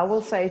example, I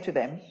will say to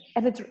them,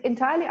 and it's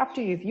entirely up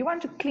to you. If you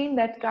want to clean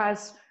that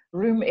guy's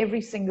room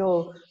every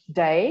single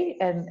day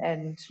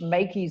and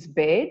make his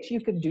bed, you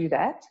can do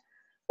that.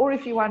 Or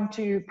if you want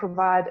to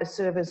provide a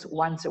service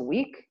once a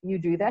week, you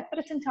do that, but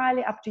it's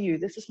entirely up to you.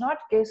 This is not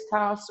guest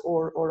house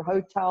or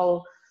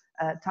hotel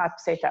type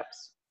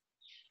setups.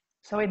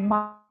 So in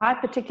my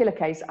particular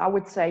case, I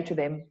would say to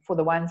them, for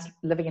the ones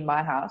living in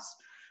my house,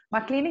 my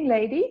cleaning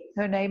lady,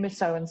 her name is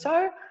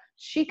so-and-so,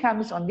 she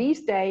comes on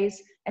these days,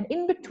 and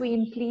in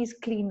between, please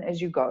clean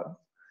as you go.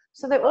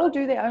 So they all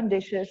do their own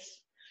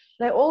dishes.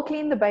 They all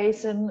clean the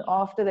basin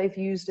after they've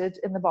used it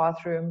in the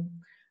bathroom.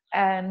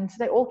 And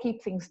they all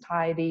keep things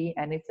tidy.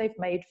 And if they've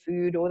made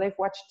food or they've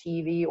watched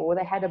TV or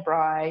they had a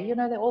braai, you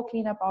know, they all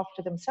clean up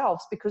after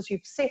themselves because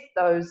you've set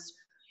those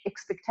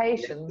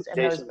expectations and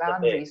those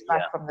boundaries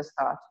back from the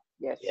start.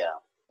 Yes. Yeah.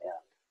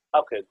 Yeah.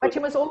 Okay. Good. But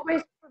you must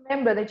always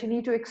remember that you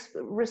need to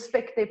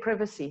respect their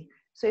privacy.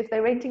 So if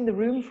they're renting the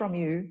room from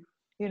you,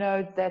 you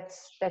know,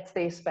 that's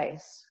their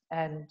space,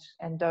 and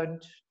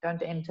don't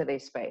enter their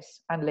space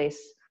unless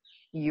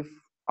you've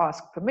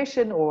asked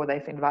permission or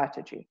they've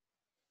invited you.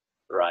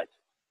 Right.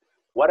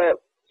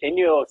 In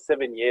your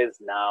 7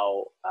 years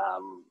now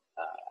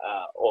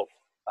of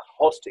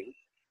hosting,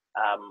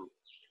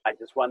 I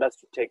just want us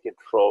to take it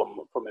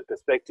from a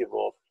perspective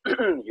of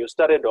you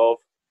started off,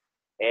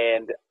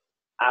 and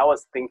I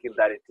was thinking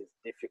that it is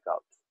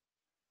difficult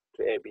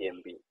to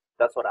Airbnb.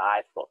 That's what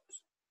I thought.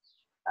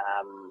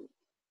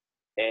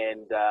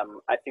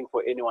 I think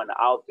for anyone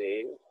out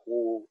there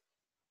who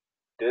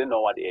didn't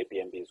know what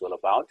Airbnb is all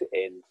about,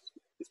 and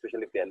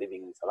especially if they're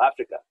living in South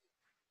Africa,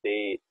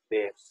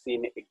 they've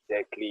seen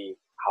exactly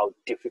how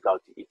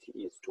difficult it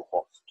is to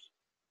host.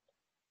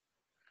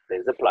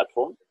 There's a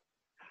platform,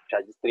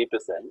 charges 3%,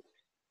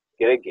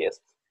 get a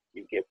guest,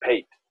 you get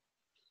paid.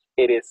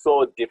 It is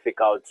so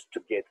difficult to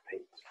get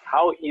paid.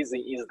 How easy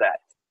is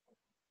that?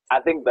 I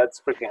think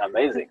that's freaking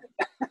amazing.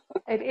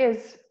 It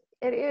is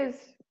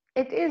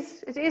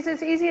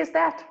as easy as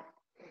that.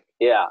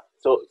 Yeah.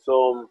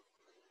 So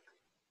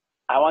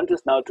I want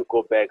us now to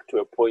go back to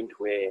a point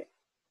where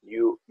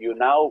you're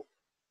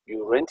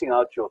renting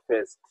out your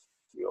first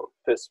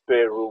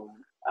spare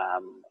room,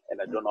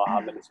 and I don't know how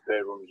many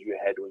spare rooms you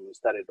had when you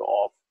started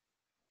off.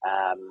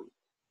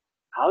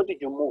 How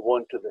did you move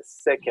on to the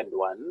second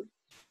one,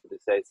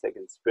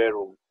 second spare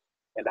room,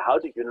 and how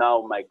did you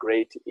now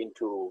migrate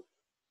into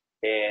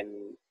a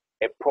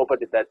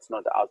property that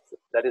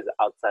is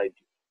outside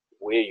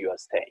where you are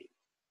staying?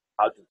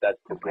 How did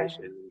that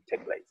progression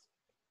take place?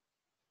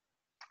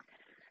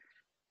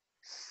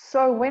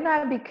 So when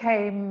I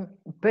became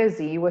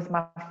busy with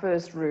my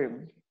first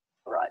room,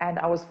 right, and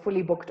I was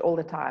fully booked all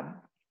the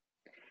time,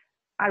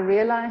 I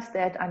realized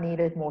that I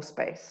needed more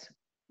space.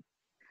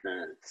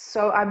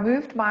 So I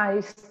moved my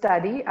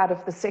study out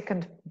of the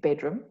second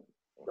bedroom,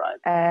 right,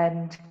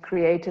 and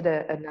created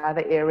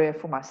another area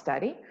for my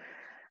study.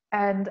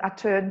 And I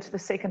turned the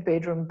second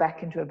bedroom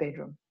back into a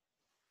bedroom.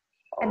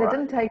 And it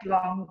didn't take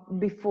long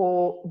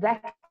before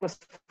that was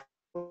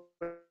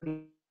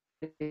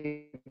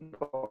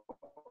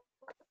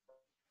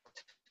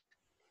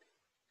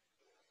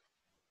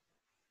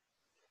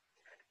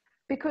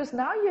because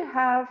now you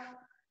have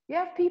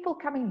people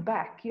coming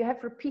back. You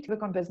have repeat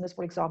work on business,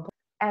 for example,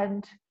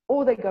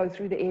 or they go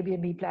through the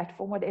Airbnb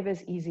platform, whatever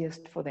is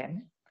easiest for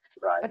them.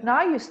 Right. But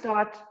now you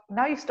start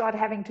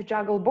having to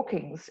juggle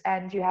bookings,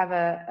 and you have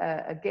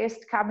a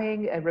guest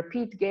coming, a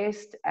repeat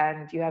guest,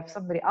 and you have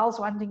somebody else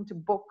wanting to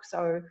book.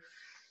 So,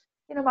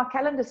 you know, my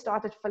calendar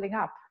started filling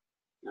up.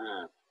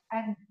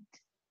 And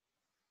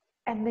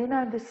then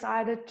I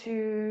decided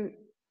to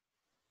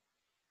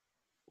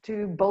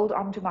build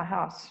onto my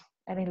house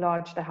and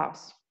enlarge the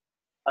house.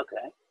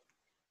 Okay.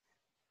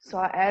 So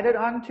I added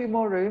on 2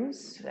 more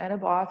rooms and a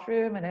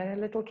bathroom and a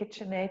little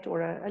kitchenette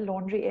or a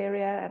laundry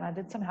area, and I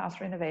did some house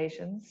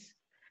renovations.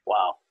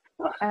 Wow.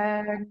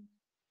 And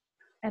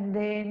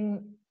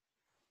then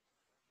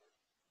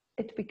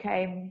it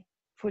became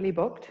fully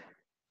booked.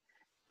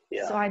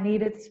 Yeah. So I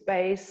needed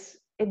space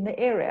in the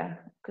area,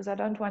 because I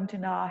don't want to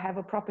now have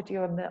a property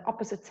on the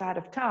opposite side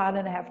of town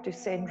and have to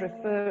send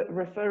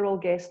referral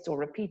guests or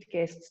repeat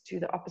guests to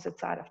the opposite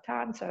side of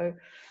town. So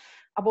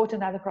I bought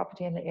another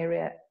property in the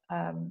area,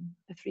 a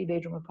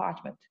 3-bedroom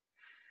apartment.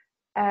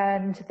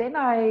 And then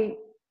I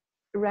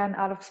ran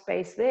out of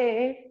space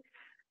there.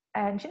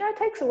 And, you know, it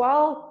takes a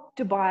while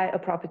to buy a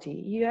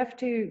property. You have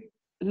to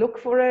look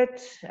for it,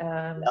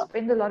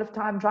 spend a lot of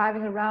time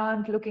driving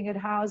around, looking at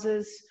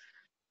houses.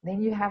 Then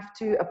you have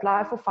to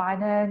apply for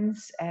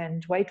finance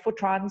and wait for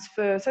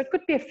transfer. So it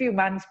could be a few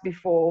months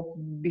before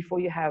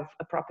you have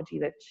a property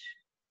that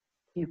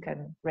you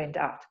can rent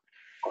out.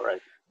 All right.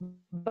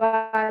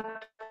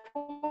 But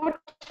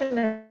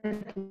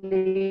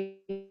fortunately,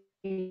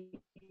 during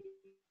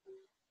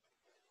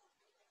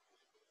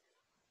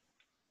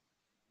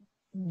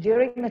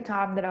the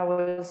time that I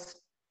was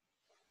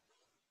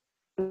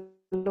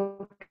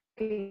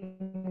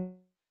looking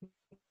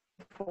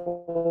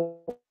for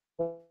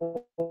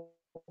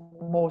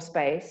more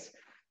space,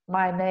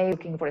 my neighbor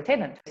looking for a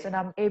tenant, and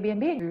I'm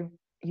Airbnb to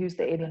use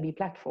the Airbnb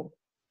platform.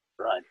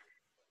 Right.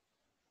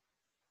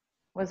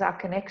 Was our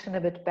connection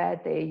a bit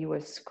bad there? You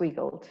were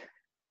squealed.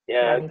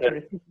 Yeah. I need to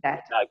repeat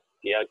that.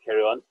 Yeah.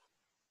 Carry on.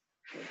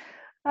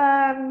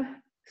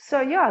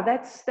 So yeah,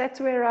 that's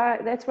where I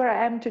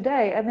am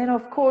today. And then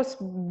of course,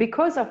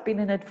 because I've been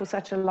in it for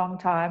such a long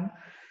time,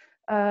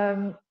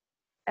 and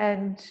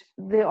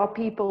there are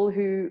people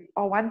who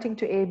are wanting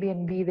to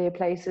Airbnb their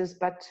places,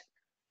 but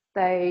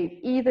they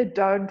either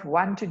don't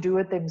want to do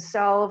it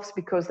themselves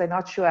because they're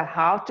not sure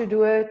how to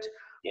do it,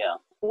 Yeah.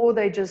 or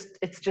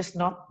it's just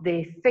not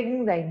their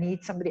thing. They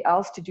need somebody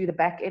else to do the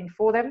back end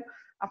for them.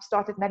 I've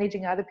started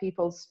managing other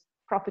people's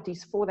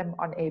properties for them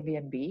on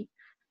Airbnb.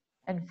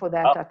 And for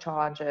that, I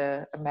charge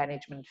a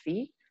management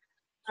fee.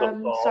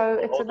 So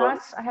it's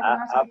I have a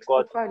nice mixed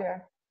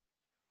portfolio.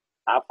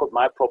 I've got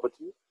my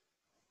property.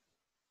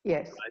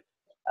 Yes.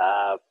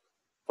 Right.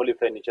 Fully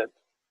furnished.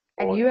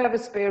 And you have a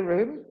spare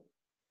room.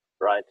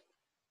 Right.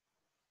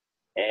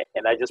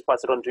 And I just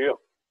pass it on to you.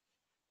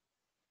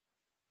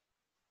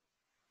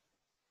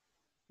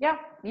 Yeah,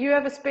 you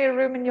have a spare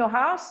room in your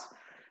house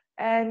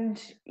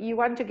and you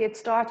want to get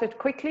started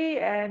quickly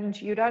and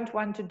you don't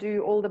want to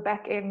do all the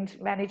back end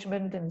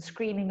management and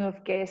screening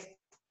of guests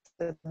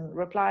and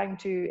replying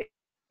to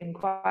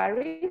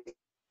inquiries.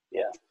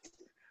 Yeah.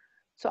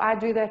 So I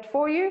do that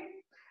for you.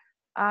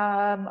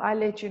 I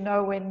let you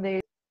know when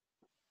there's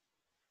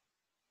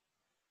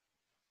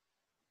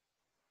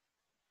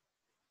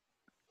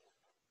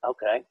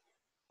Okay.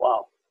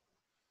 Wow.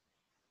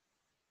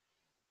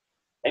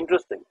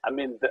 Interesting. I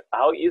mean,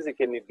 how easy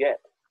can it get?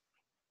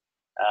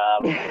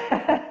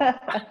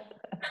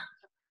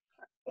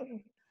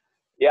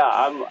 Yeah,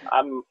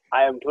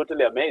 I am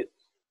totally amazed.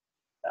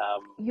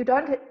 You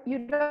don't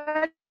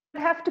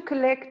have to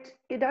collect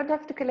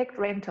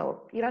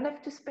rental. You don't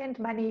have to spend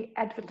money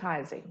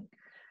advertising.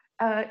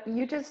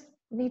 You just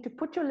need to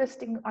put your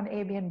listing on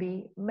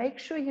Airbnb, make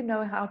sure you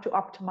know how to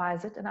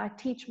optimize it. And I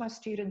teach my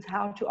students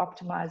how to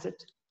optimize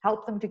it,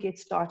 help them to get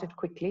started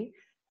quickly.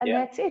 And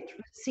that's it,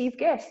 receive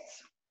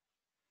guests.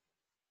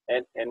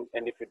 And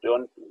if you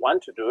don't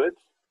want to do it,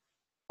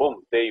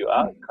 boom, there you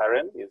are.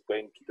 Karen is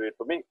going to do it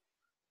for me.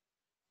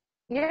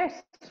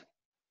 Yes.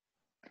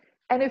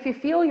 And if you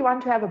feel you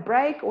want to have a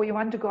break or you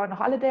want to go on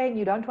holiday and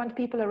you don't want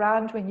people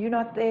around when you're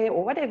not there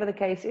or whatever the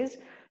case is,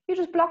 you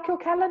just block your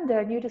calendar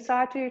and you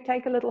decide to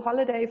take a little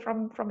holiday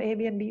from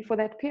Airbnb for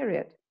that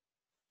period.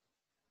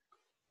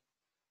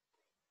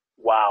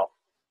 Wow.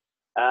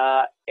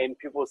 And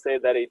people say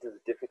that it is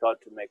difficult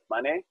to make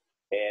money.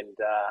 And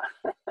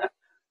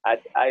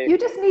you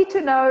just need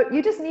to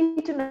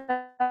know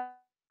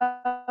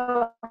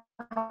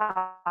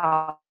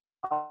how.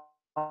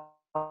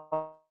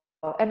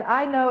 And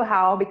I know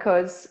how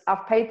because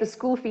I've paid the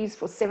school fees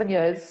for 7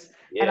 years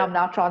and I'm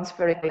now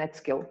transferring that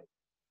skill.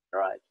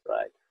 Right.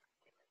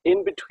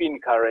 In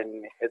between,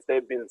 Karen, has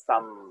there been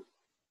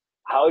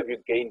how have you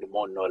gained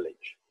more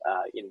knowledge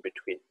in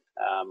between?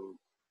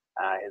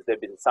 Has there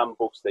been some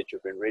books that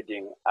you've been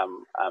reading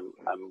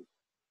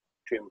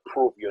to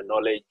improve your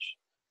knowledge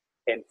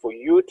and for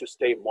you to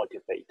stay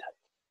motivated?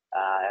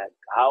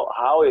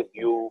 How have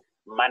you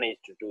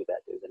managed to do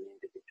that as an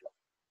individual?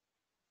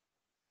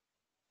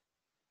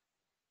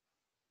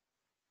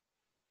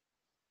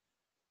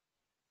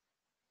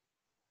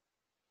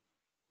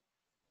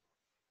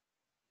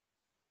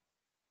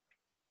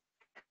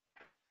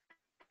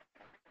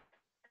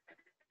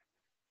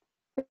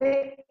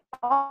 There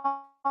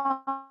are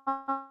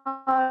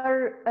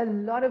a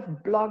lot of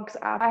blogs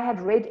out. I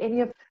had read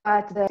any of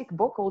the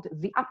book called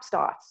The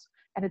Upstarts,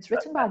 and it's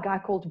written by a guy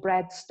called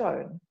Brad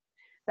Stone.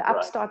 The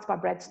Upstarts by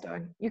Brad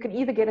Stone. You can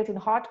either get it in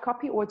hard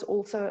copy or it's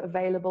also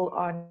available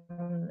on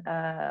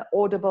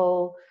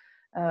Audible.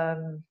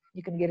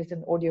 You can get it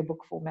in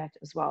audiobook format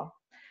as well.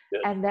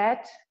 Yes. And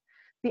that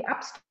The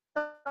Upstarts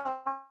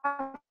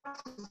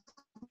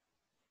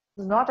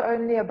is not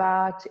only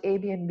about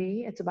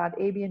Airbnb, it's about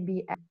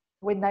Airbnb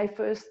when they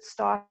first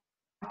started.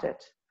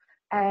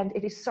 And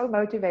it is so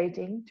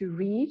motivating to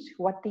read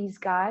what these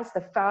guys,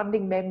 the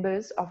founding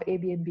members of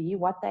Airbnb,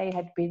 what they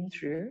had been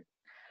through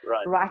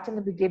right in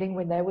the beginning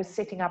when they were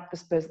setting up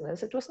this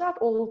business. It was not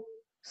all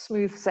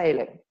smooth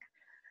sailing.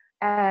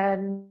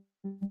 And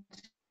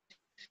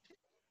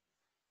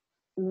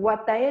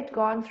what they had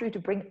gone through to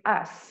bring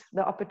us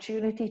the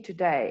opportunity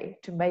today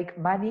to make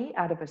money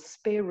out of a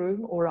spare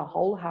room or a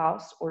whole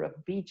house or a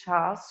beach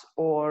house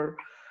or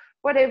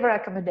whatever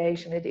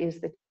accommodation it is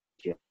that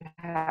you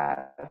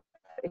have.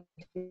 It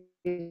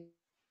is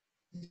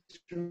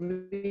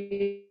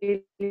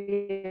really,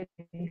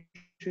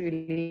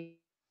 truly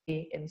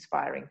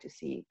inspiring to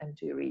see and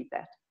to read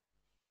that.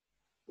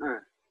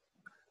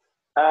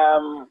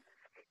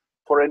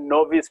 For a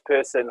novice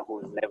person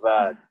who's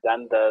never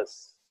done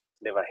this,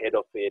 never heard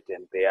of it,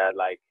 and they are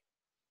like,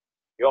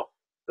 yo,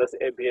 this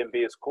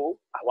Airbnb is cool.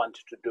 I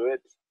wanted to do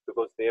it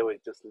because they were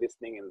just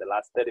listening in the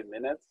last 30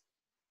 minutes.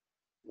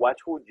 What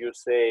would you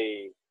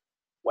say?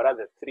 What are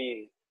the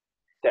 3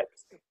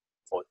 steps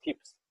or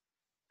tips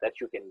that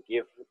you can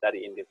give that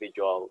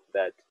individual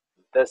that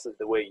this is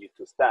the way you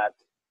to start,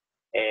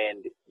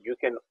 and you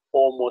can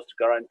almost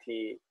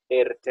guarantee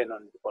a return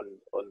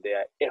on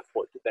their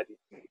effort that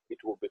it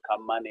will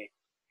become money,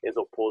 as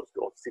opposed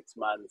to 6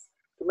 months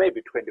to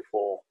maybe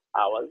 24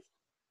 hours.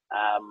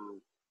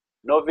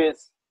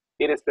 Novice,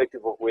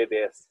 irrespective of where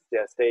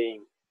they're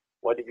staying,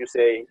 what did you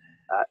say?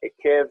 A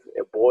cave,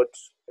 a boat,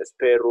 a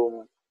spare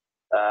room,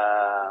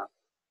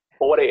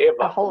 or whatever.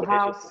 A whole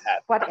house,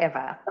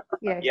 whatever.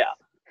 Yes.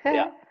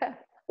 Yeah.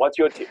 What's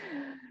your tip?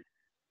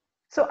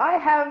 So I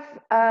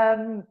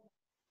have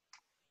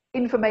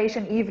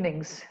information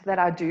evenings that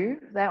I do.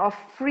 They are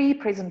free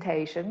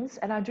presentations,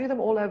 and I do them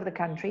all over the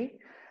country.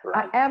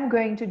 Right. I am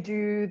going to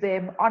do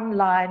them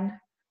online.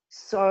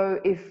 So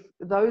if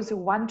those who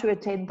want to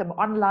attend them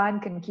online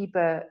can keep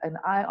an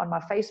eye on my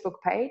Facebook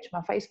page.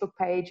 My Facebook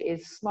page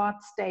is Smart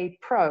Stay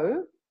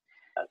Pro.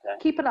 Okay.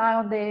 Keep an eye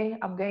on there.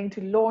 I'm going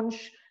to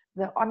launch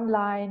the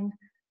online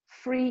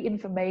free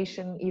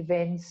information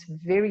events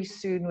very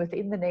soon,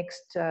 within the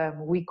next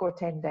week or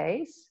 10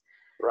 days.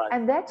 Right.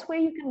 And that's where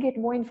you can get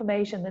more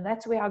information. And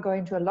that's where I go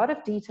into a lot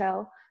of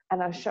detail,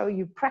 and I'll show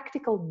you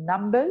practical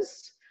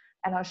numbers,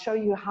 and I'll show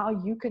you how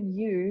you can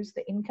use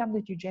the income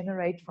that you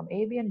generate from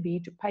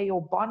Airbnb to pay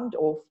your bond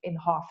off in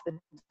half the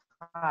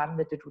time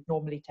that it would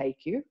normally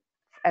take you,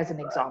 as an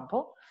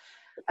example.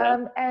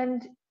 Okay.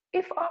 And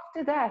if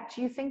after that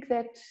you think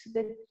that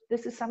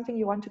this is something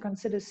you want to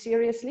consider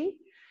seriously,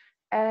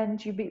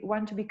 and you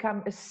want to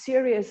become a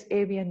serious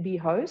Airbnb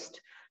host,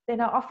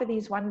 then I offer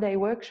these one-day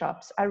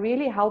workshops. I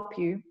really help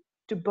you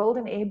to build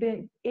an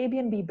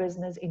Airbnb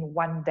business in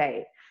 1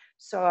 day.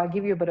 So I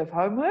give you a bit of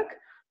homework.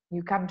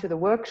 You come to the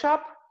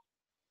workshop,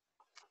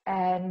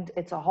 and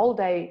it's a whole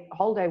day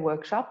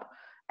workshop.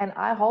 And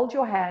I hold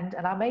your hand,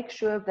 and I make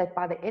sure that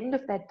by the end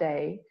of that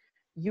day,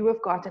 you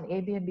have got an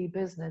Airbnb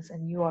business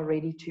and you are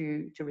ready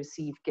to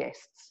receive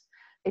guests.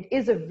 It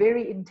is a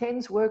very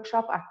intense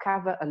workshop. I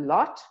cover a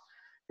lot.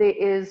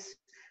 There's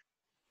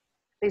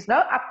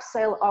no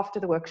upsell after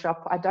the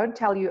workshop. I don't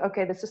tell you,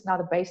 okay, this is now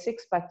the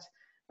basics, but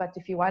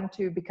if you want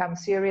to become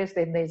serious,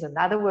 then there's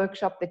another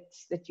workshop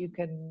that you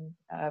can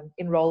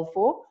enroll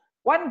for.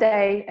 1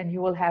 day, and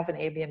you will have an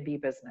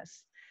Airbnb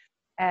business.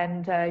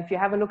 And if you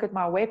have a look at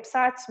my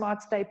website,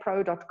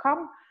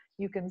 smartstaypro.com,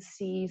 you can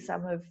see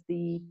some of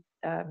the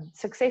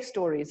success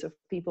stories of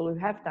people who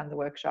have done the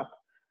workshop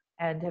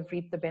and have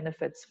reaped the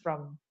benefits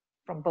from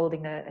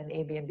building an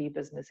Airbnb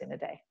business in a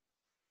day.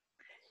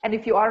 And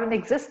if you are an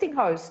existing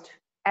host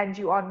and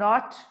you are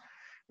not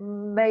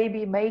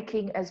maybe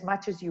making as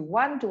much as you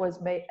want or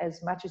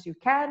as much as you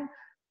can,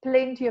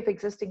 plenty of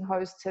existing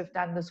hosts have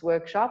done this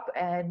workshop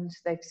and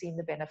they've seen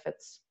the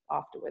benefits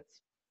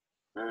afterwards.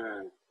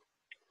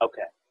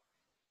 Okay.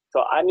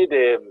 So I need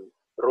a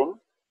room,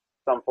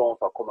 some form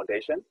of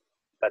accommodation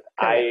that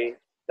I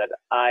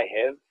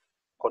have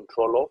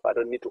control of. I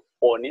don't need to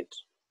own it.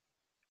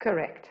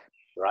 Correct.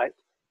 Right.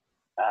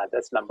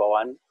 That's number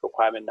one,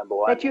 requirement number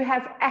one. That you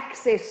have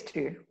access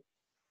to.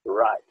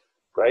 Right.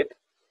 Great.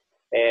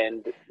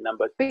 And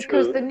number two.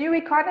 Because the new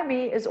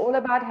economy is all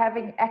about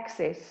having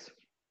access.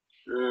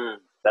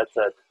 That's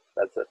it.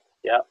 That's it.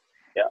 Yeah.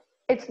 Yeah.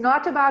 It's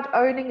not about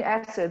owning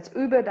assets.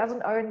 Uber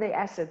doesn't own their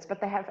assets, but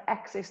they have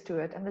access to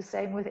it. And the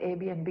same with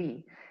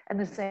Airbnb. And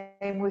the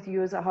same with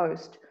you as a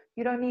host.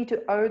 You don't need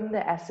to own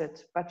the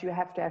asset, but you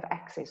have to have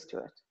access to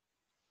it.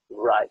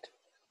 Right.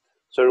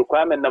 So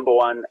requirement number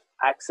one,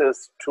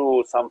 access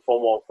to some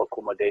form of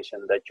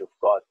accommodation that you've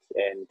got.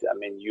 And I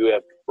mean, you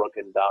have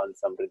broken down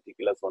some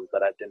ridiculous ones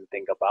that I didn't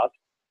think about.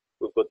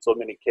 We've got so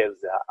many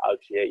caves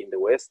out here in the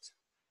West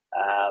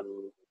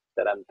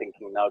that I'm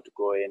thinking now to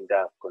go and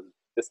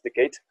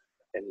confiscate,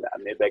 and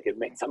maybe I can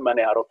make some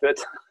money out of it.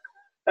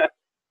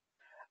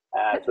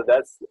 So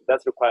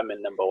that's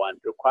requirement number one.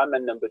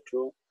 Requirement number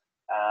two,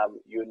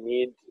 you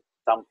need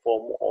some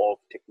form of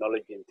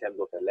technology in terms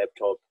of a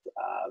laptop,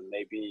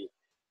 maybe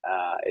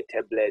a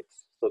tablet,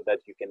 so that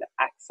you can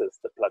access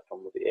the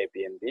platform of the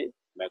Airbnb.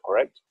 Am I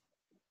correct?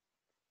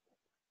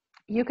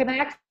 You can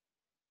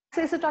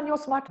access it on your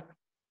smartphone.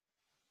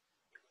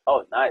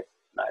 Oh, nice,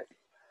 nice.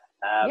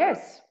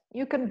 Yes,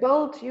 you can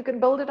build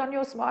it on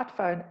your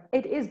smartphone.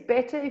 It is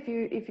better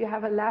if you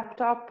have a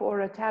laptop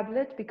or a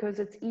tablet, because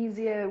it's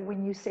easier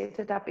when you set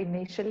it up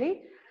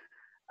initially.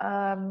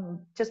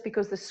 Just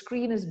because the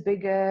screen is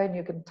bigger and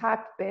you can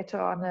type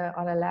better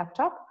on a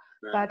laptop.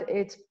 But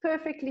it's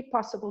perfectly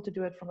possible to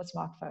do it from a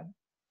smartphone.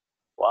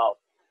 Wow.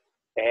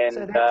 And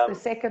so that's the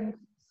second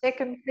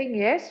thing.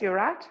 Yes, you're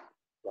right.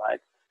 Right.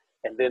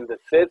 And then the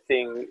third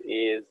thing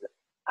is,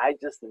 I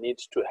just need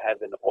to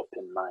have an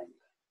open mind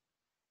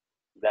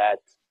that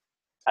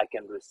I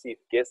can receive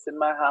guests in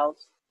my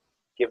house,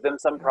 give them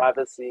some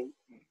privacy,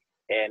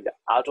 and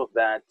out of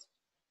that,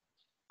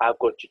 I've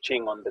got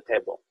cha-ching on the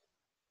table.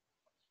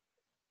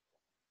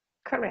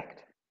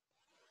 Correct.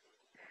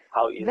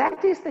 How is it?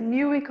 That is the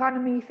new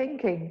economy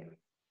thinking.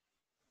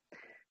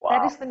 Wow.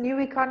 That is the new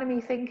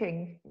economy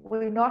thinking.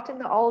 We're not in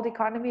the old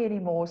economy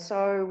anymore.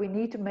 So we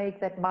need to make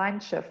that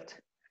mind shift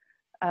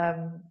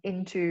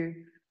into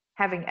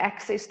having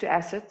access to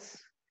assets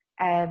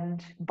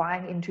and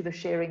buying into the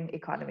sharing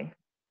economy.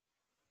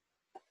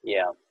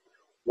 Yeah.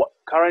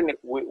 Karen,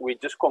 we're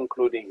just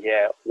concluding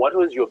here. What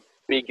was your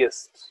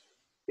biggest,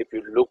 if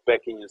you look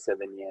back in your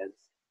 7 years,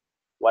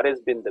 what has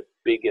been the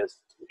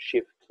biggest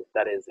shift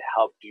that has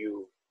helped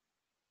you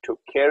to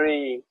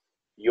carry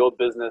your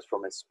business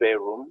from a spare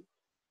room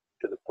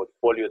to the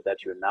portfolio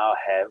that you now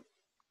have,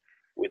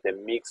 with a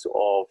mix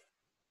of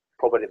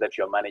property that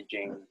you're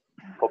managing,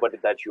 property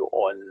that you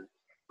own,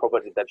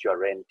 property that you're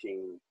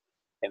renting,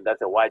 and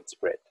that's a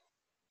widespread.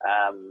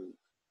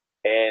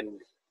 And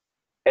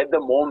at the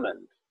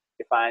moment,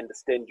 if I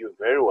understand you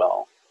very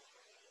well,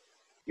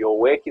 your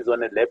work is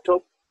on a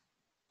laptop,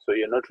 so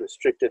you're not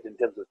restricted in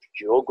terms of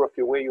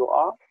geography where you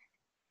are.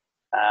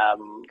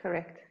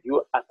 Correct.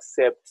 You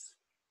accept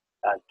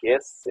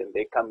guests and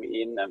they come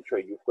in. I'm sure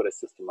you've got a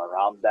system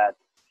around that,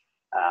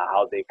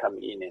 how they come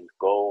in and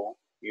go.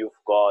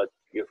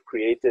 You've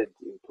created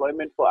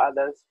employment for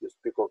others. You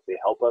speak of the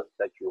helpers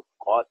that you've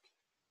got.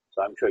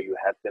 So I'm sure you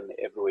have them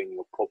everywhere in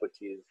your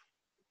properties.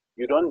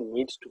 You don't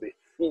need to be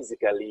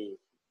physically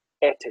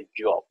at a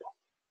job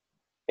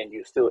and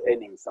you're still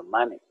earning some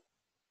money.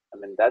 I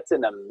mean, that's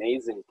an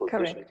amazing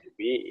position Correct. to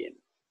be in.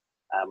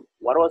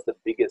 What was the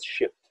biggest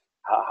shift?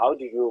 How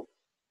do you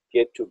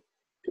get to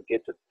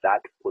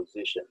that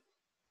position?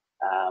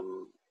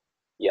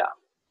 Yeah.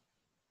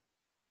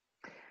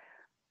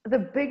 The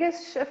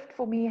biggest shift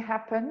for me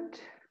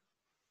happened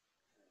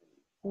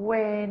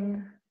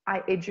when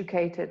I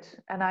educated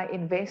and I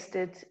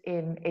invested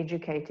in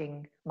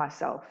educating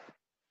myself.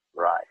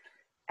 Right.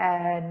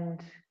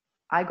 And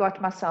I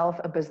got myself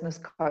a business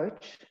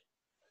coach.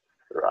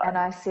 Right. And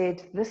I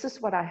said, this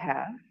is what I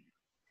have.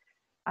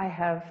 I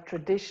have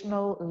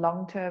traditional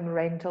long-term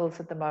rentals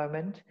at the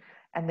moment.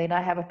 And then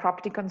I have a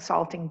property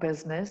consulting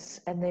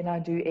business. And then I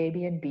do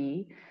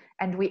Airbnb.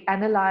 And we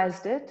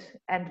analyzed it.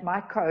 And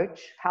my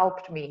coach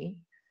helped me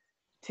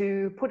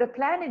to put a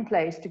plan in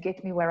place to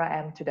get me where I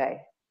am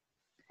today.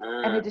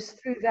 And it is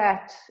through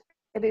that,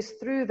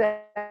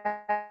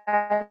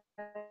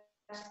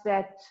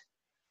 that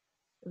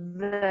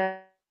the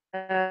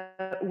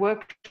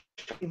work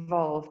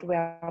evolved,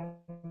 where I'm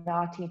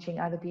now teaching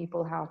other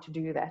people how to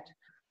do that.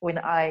 When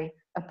I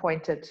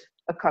appointed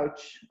a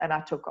coach and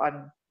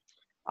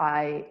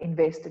I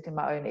invested in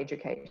my own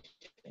education.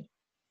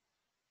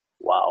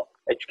 Wow.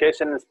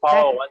 Education is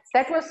power.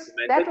 That was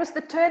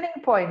the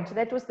turning point.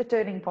 That was the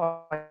turning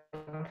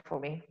point for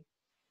me.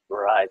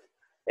 Right.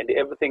 And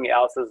everything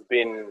else has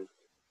been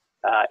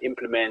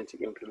implement.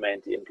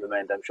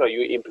 I'm sure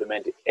you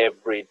implement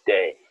every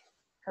day.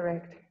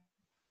 Correct.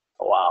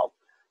 Wow.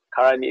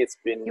 Karen, it's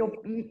been...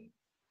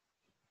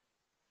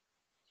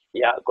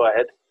 Yeah, go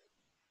ahead.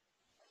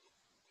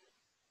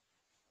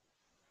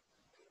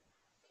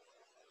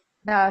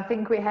 No, I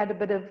think we had a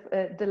bit of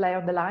a delay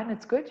on the line.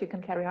 It's good. You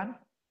can carry on.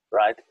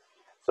 Right.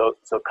 So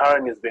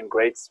Karen, it's been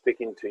great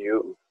speaking to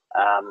you.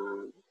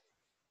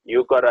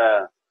 You got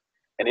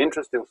an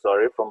interesting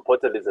story from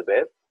Port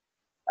Elizabeth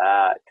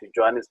to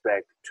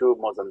Johannesburg to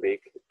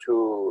Mozambique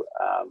to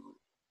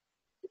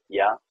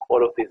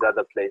all of these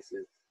other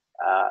places,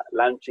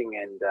 lunching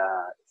and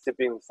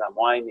sipping some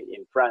wine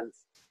in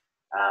France,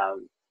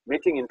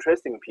 meeting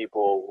interesting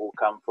people who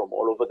come from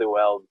all over the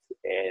world,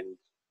 and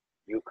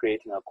you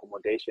creating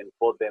accommodation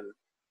for them,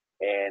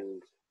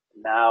 and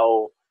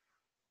now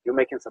you're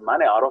making some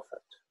money out of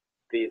it.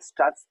 The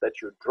stats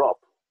that you drop,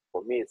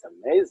 for me, it's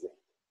amazing.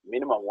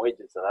 Minimum wage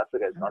in South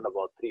Africa is around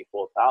about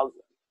 3,000-4,000.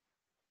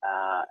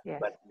 Yes.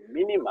 But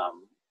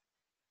minimum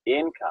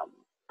income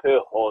per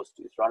host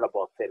is around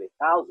about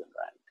 30,000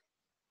 rand.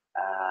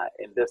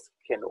 And this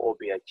can all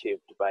be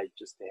achieved by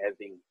just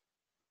having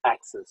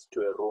access to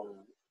a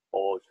room,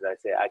 or should I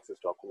say access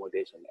to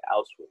accommodation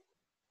elsewhere.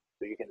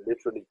 So you can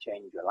literally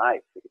change your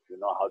life if you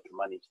know how to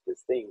manage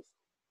these things.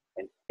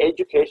 And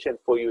education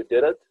for you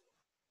did it.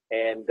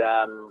 And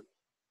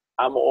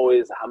I'm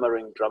always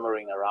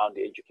drumming around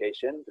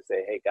education to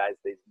say, hey guys,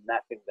 there's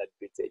nothing that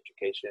beats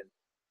education.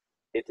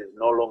 It is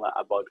no longer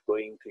about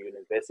going to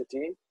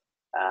university.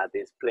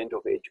 There's plenty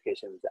of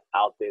educations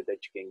out there that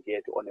you can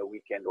get on a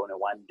weekend, on a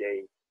one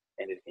day,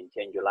 and it can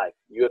change your life.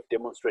 You have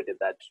demonstrated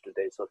that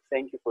today. So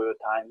thank you for your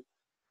time.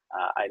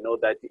 I know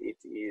that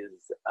it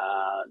is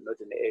not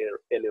an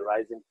early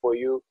rising for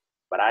you,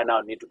 but I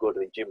now need to go to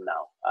the gym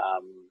now.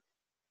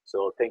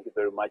 So thank you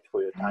very much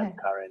for your time,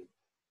 Karen.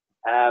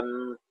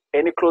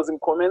 Any closing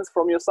comments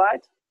from your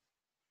side?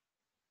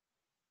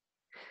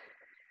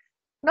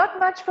 Not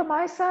much from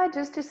my side,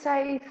 just to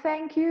say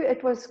thank you.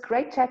 It was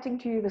great chatting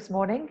to you this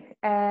morning,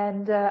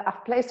 and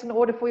I've placed an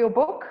order for your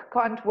book.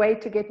 Can't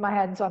wait to get my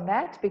hands on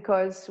that,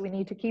 because we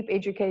need to keep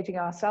educating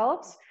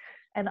ourselves,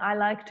 and I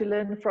like to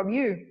learn from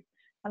you,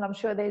 and I'm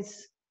sure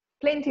there's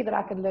plenty that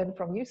I can learn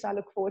from you, so I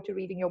look forward to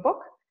reading your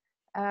book.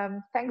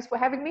 Thanks for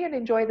having me, and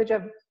enjoy the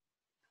gym.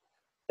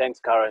 Thanks,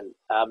 Karen.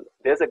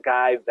 There's a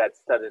guy that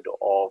started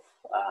off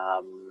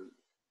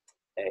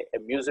a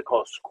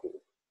musical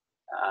school,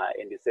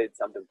 and he said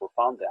something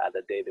profound the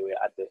other day.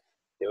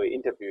 They were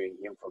interviewing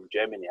him from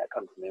Germany. I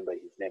can't remember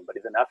his name, but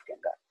he's an African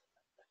guy.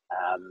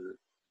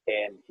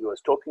 And he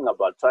was talking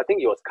about. So I think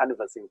he was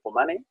canvassing for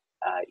money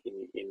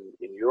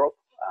in Europe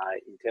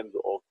in terms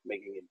of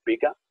making it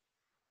bigger.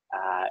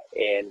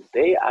 And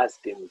they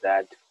asked him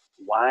that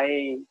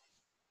what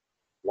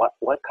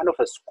kind of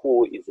a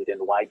school is it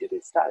and why did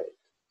he start it?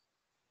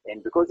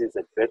 And because he's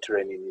a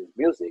veteran in his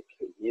music,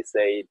 he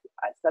said,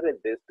 I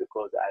started this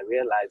because I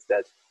realized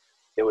that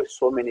there were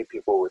so many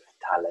people with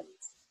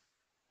talents.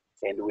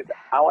 And with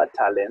our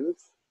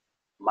talents,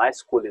 my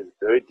school is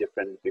very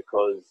different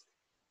because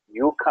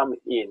you come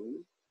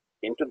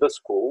into the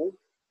school,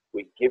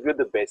 we give you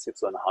the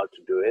basics on how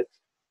to do it,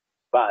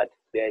 but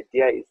the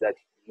idea is that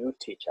you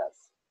teach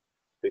us.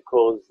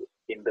 Because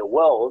in the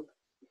world,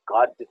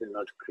 God did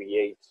not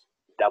create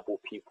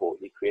double people.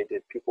 He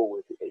created people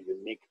with a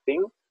unique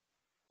thing.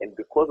 And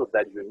because of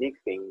that unique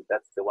thing,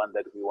 that's the one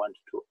that we want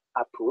to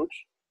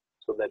approach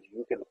so that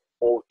you can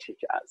all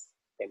teach us.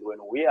 And when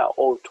we are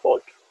all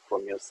taught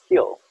from your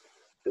skill,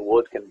 the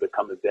world can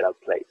become a better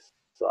place.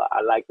 So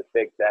I like the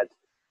fact that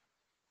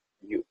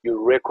you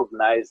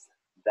recognize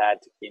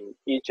that in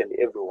each and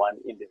every one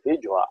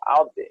individual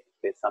out there,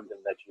 there's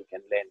something that you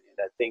can learn. And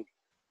I think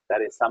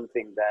that is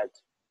something that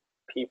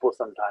people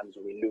sometimes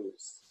we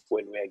lose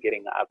when we are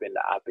getting up and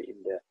up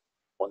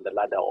on the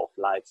ladder of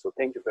life. So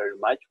thank you very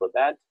much for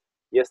that.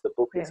 Yes, the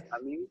book is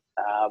coming.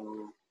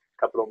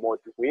 Couple of more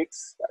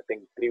weeks, I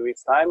think 3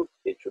 weeks time,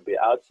 it should be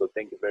out. So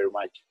thank you very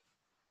much.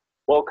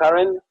 Well,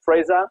 Karen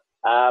Fraser,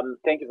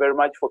 thank you very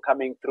much for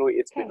coming through.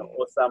 It's been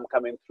awesome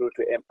coming through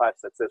to Empire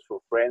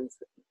Successful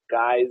Friends.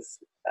 Guys,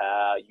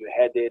 you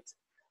had it.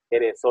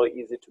 It is so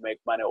easy to make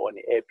money on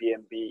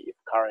Airbnb. If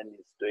Karen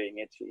is doing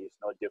it, she is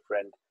no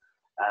different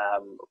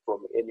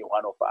from any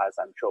one of us.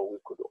 I'm sure we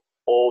could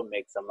all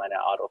make some money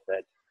out of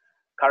it.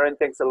 Karen,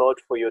 thanks a lot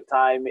for your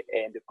time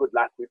and good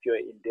luck with your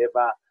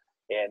endeavor.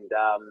 And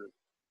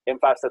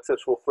Empire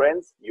Successful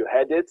Friends, you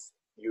had it.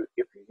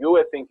 If you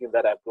were thinking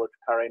that I brought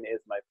Karen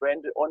as my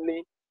friend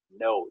only,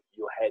 no,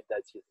 you had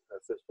that she's a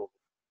successful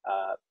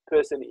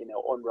person in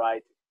her own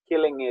right,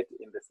 killing it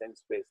in the same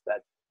space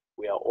that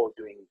we are all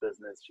doing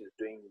business. She's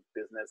doing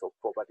business of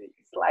property,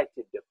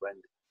 slightly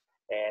different.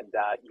 And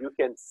you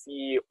can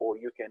see or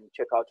you can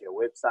check out your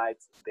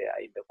websites there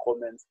in the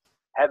comments.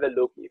 Have a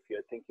look if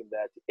you're thinking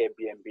that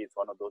Airbnb is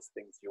one of those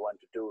things you want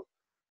to do.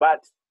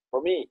 But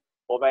for me,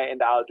 over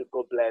and out,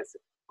 God bless.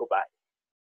 Goodbye.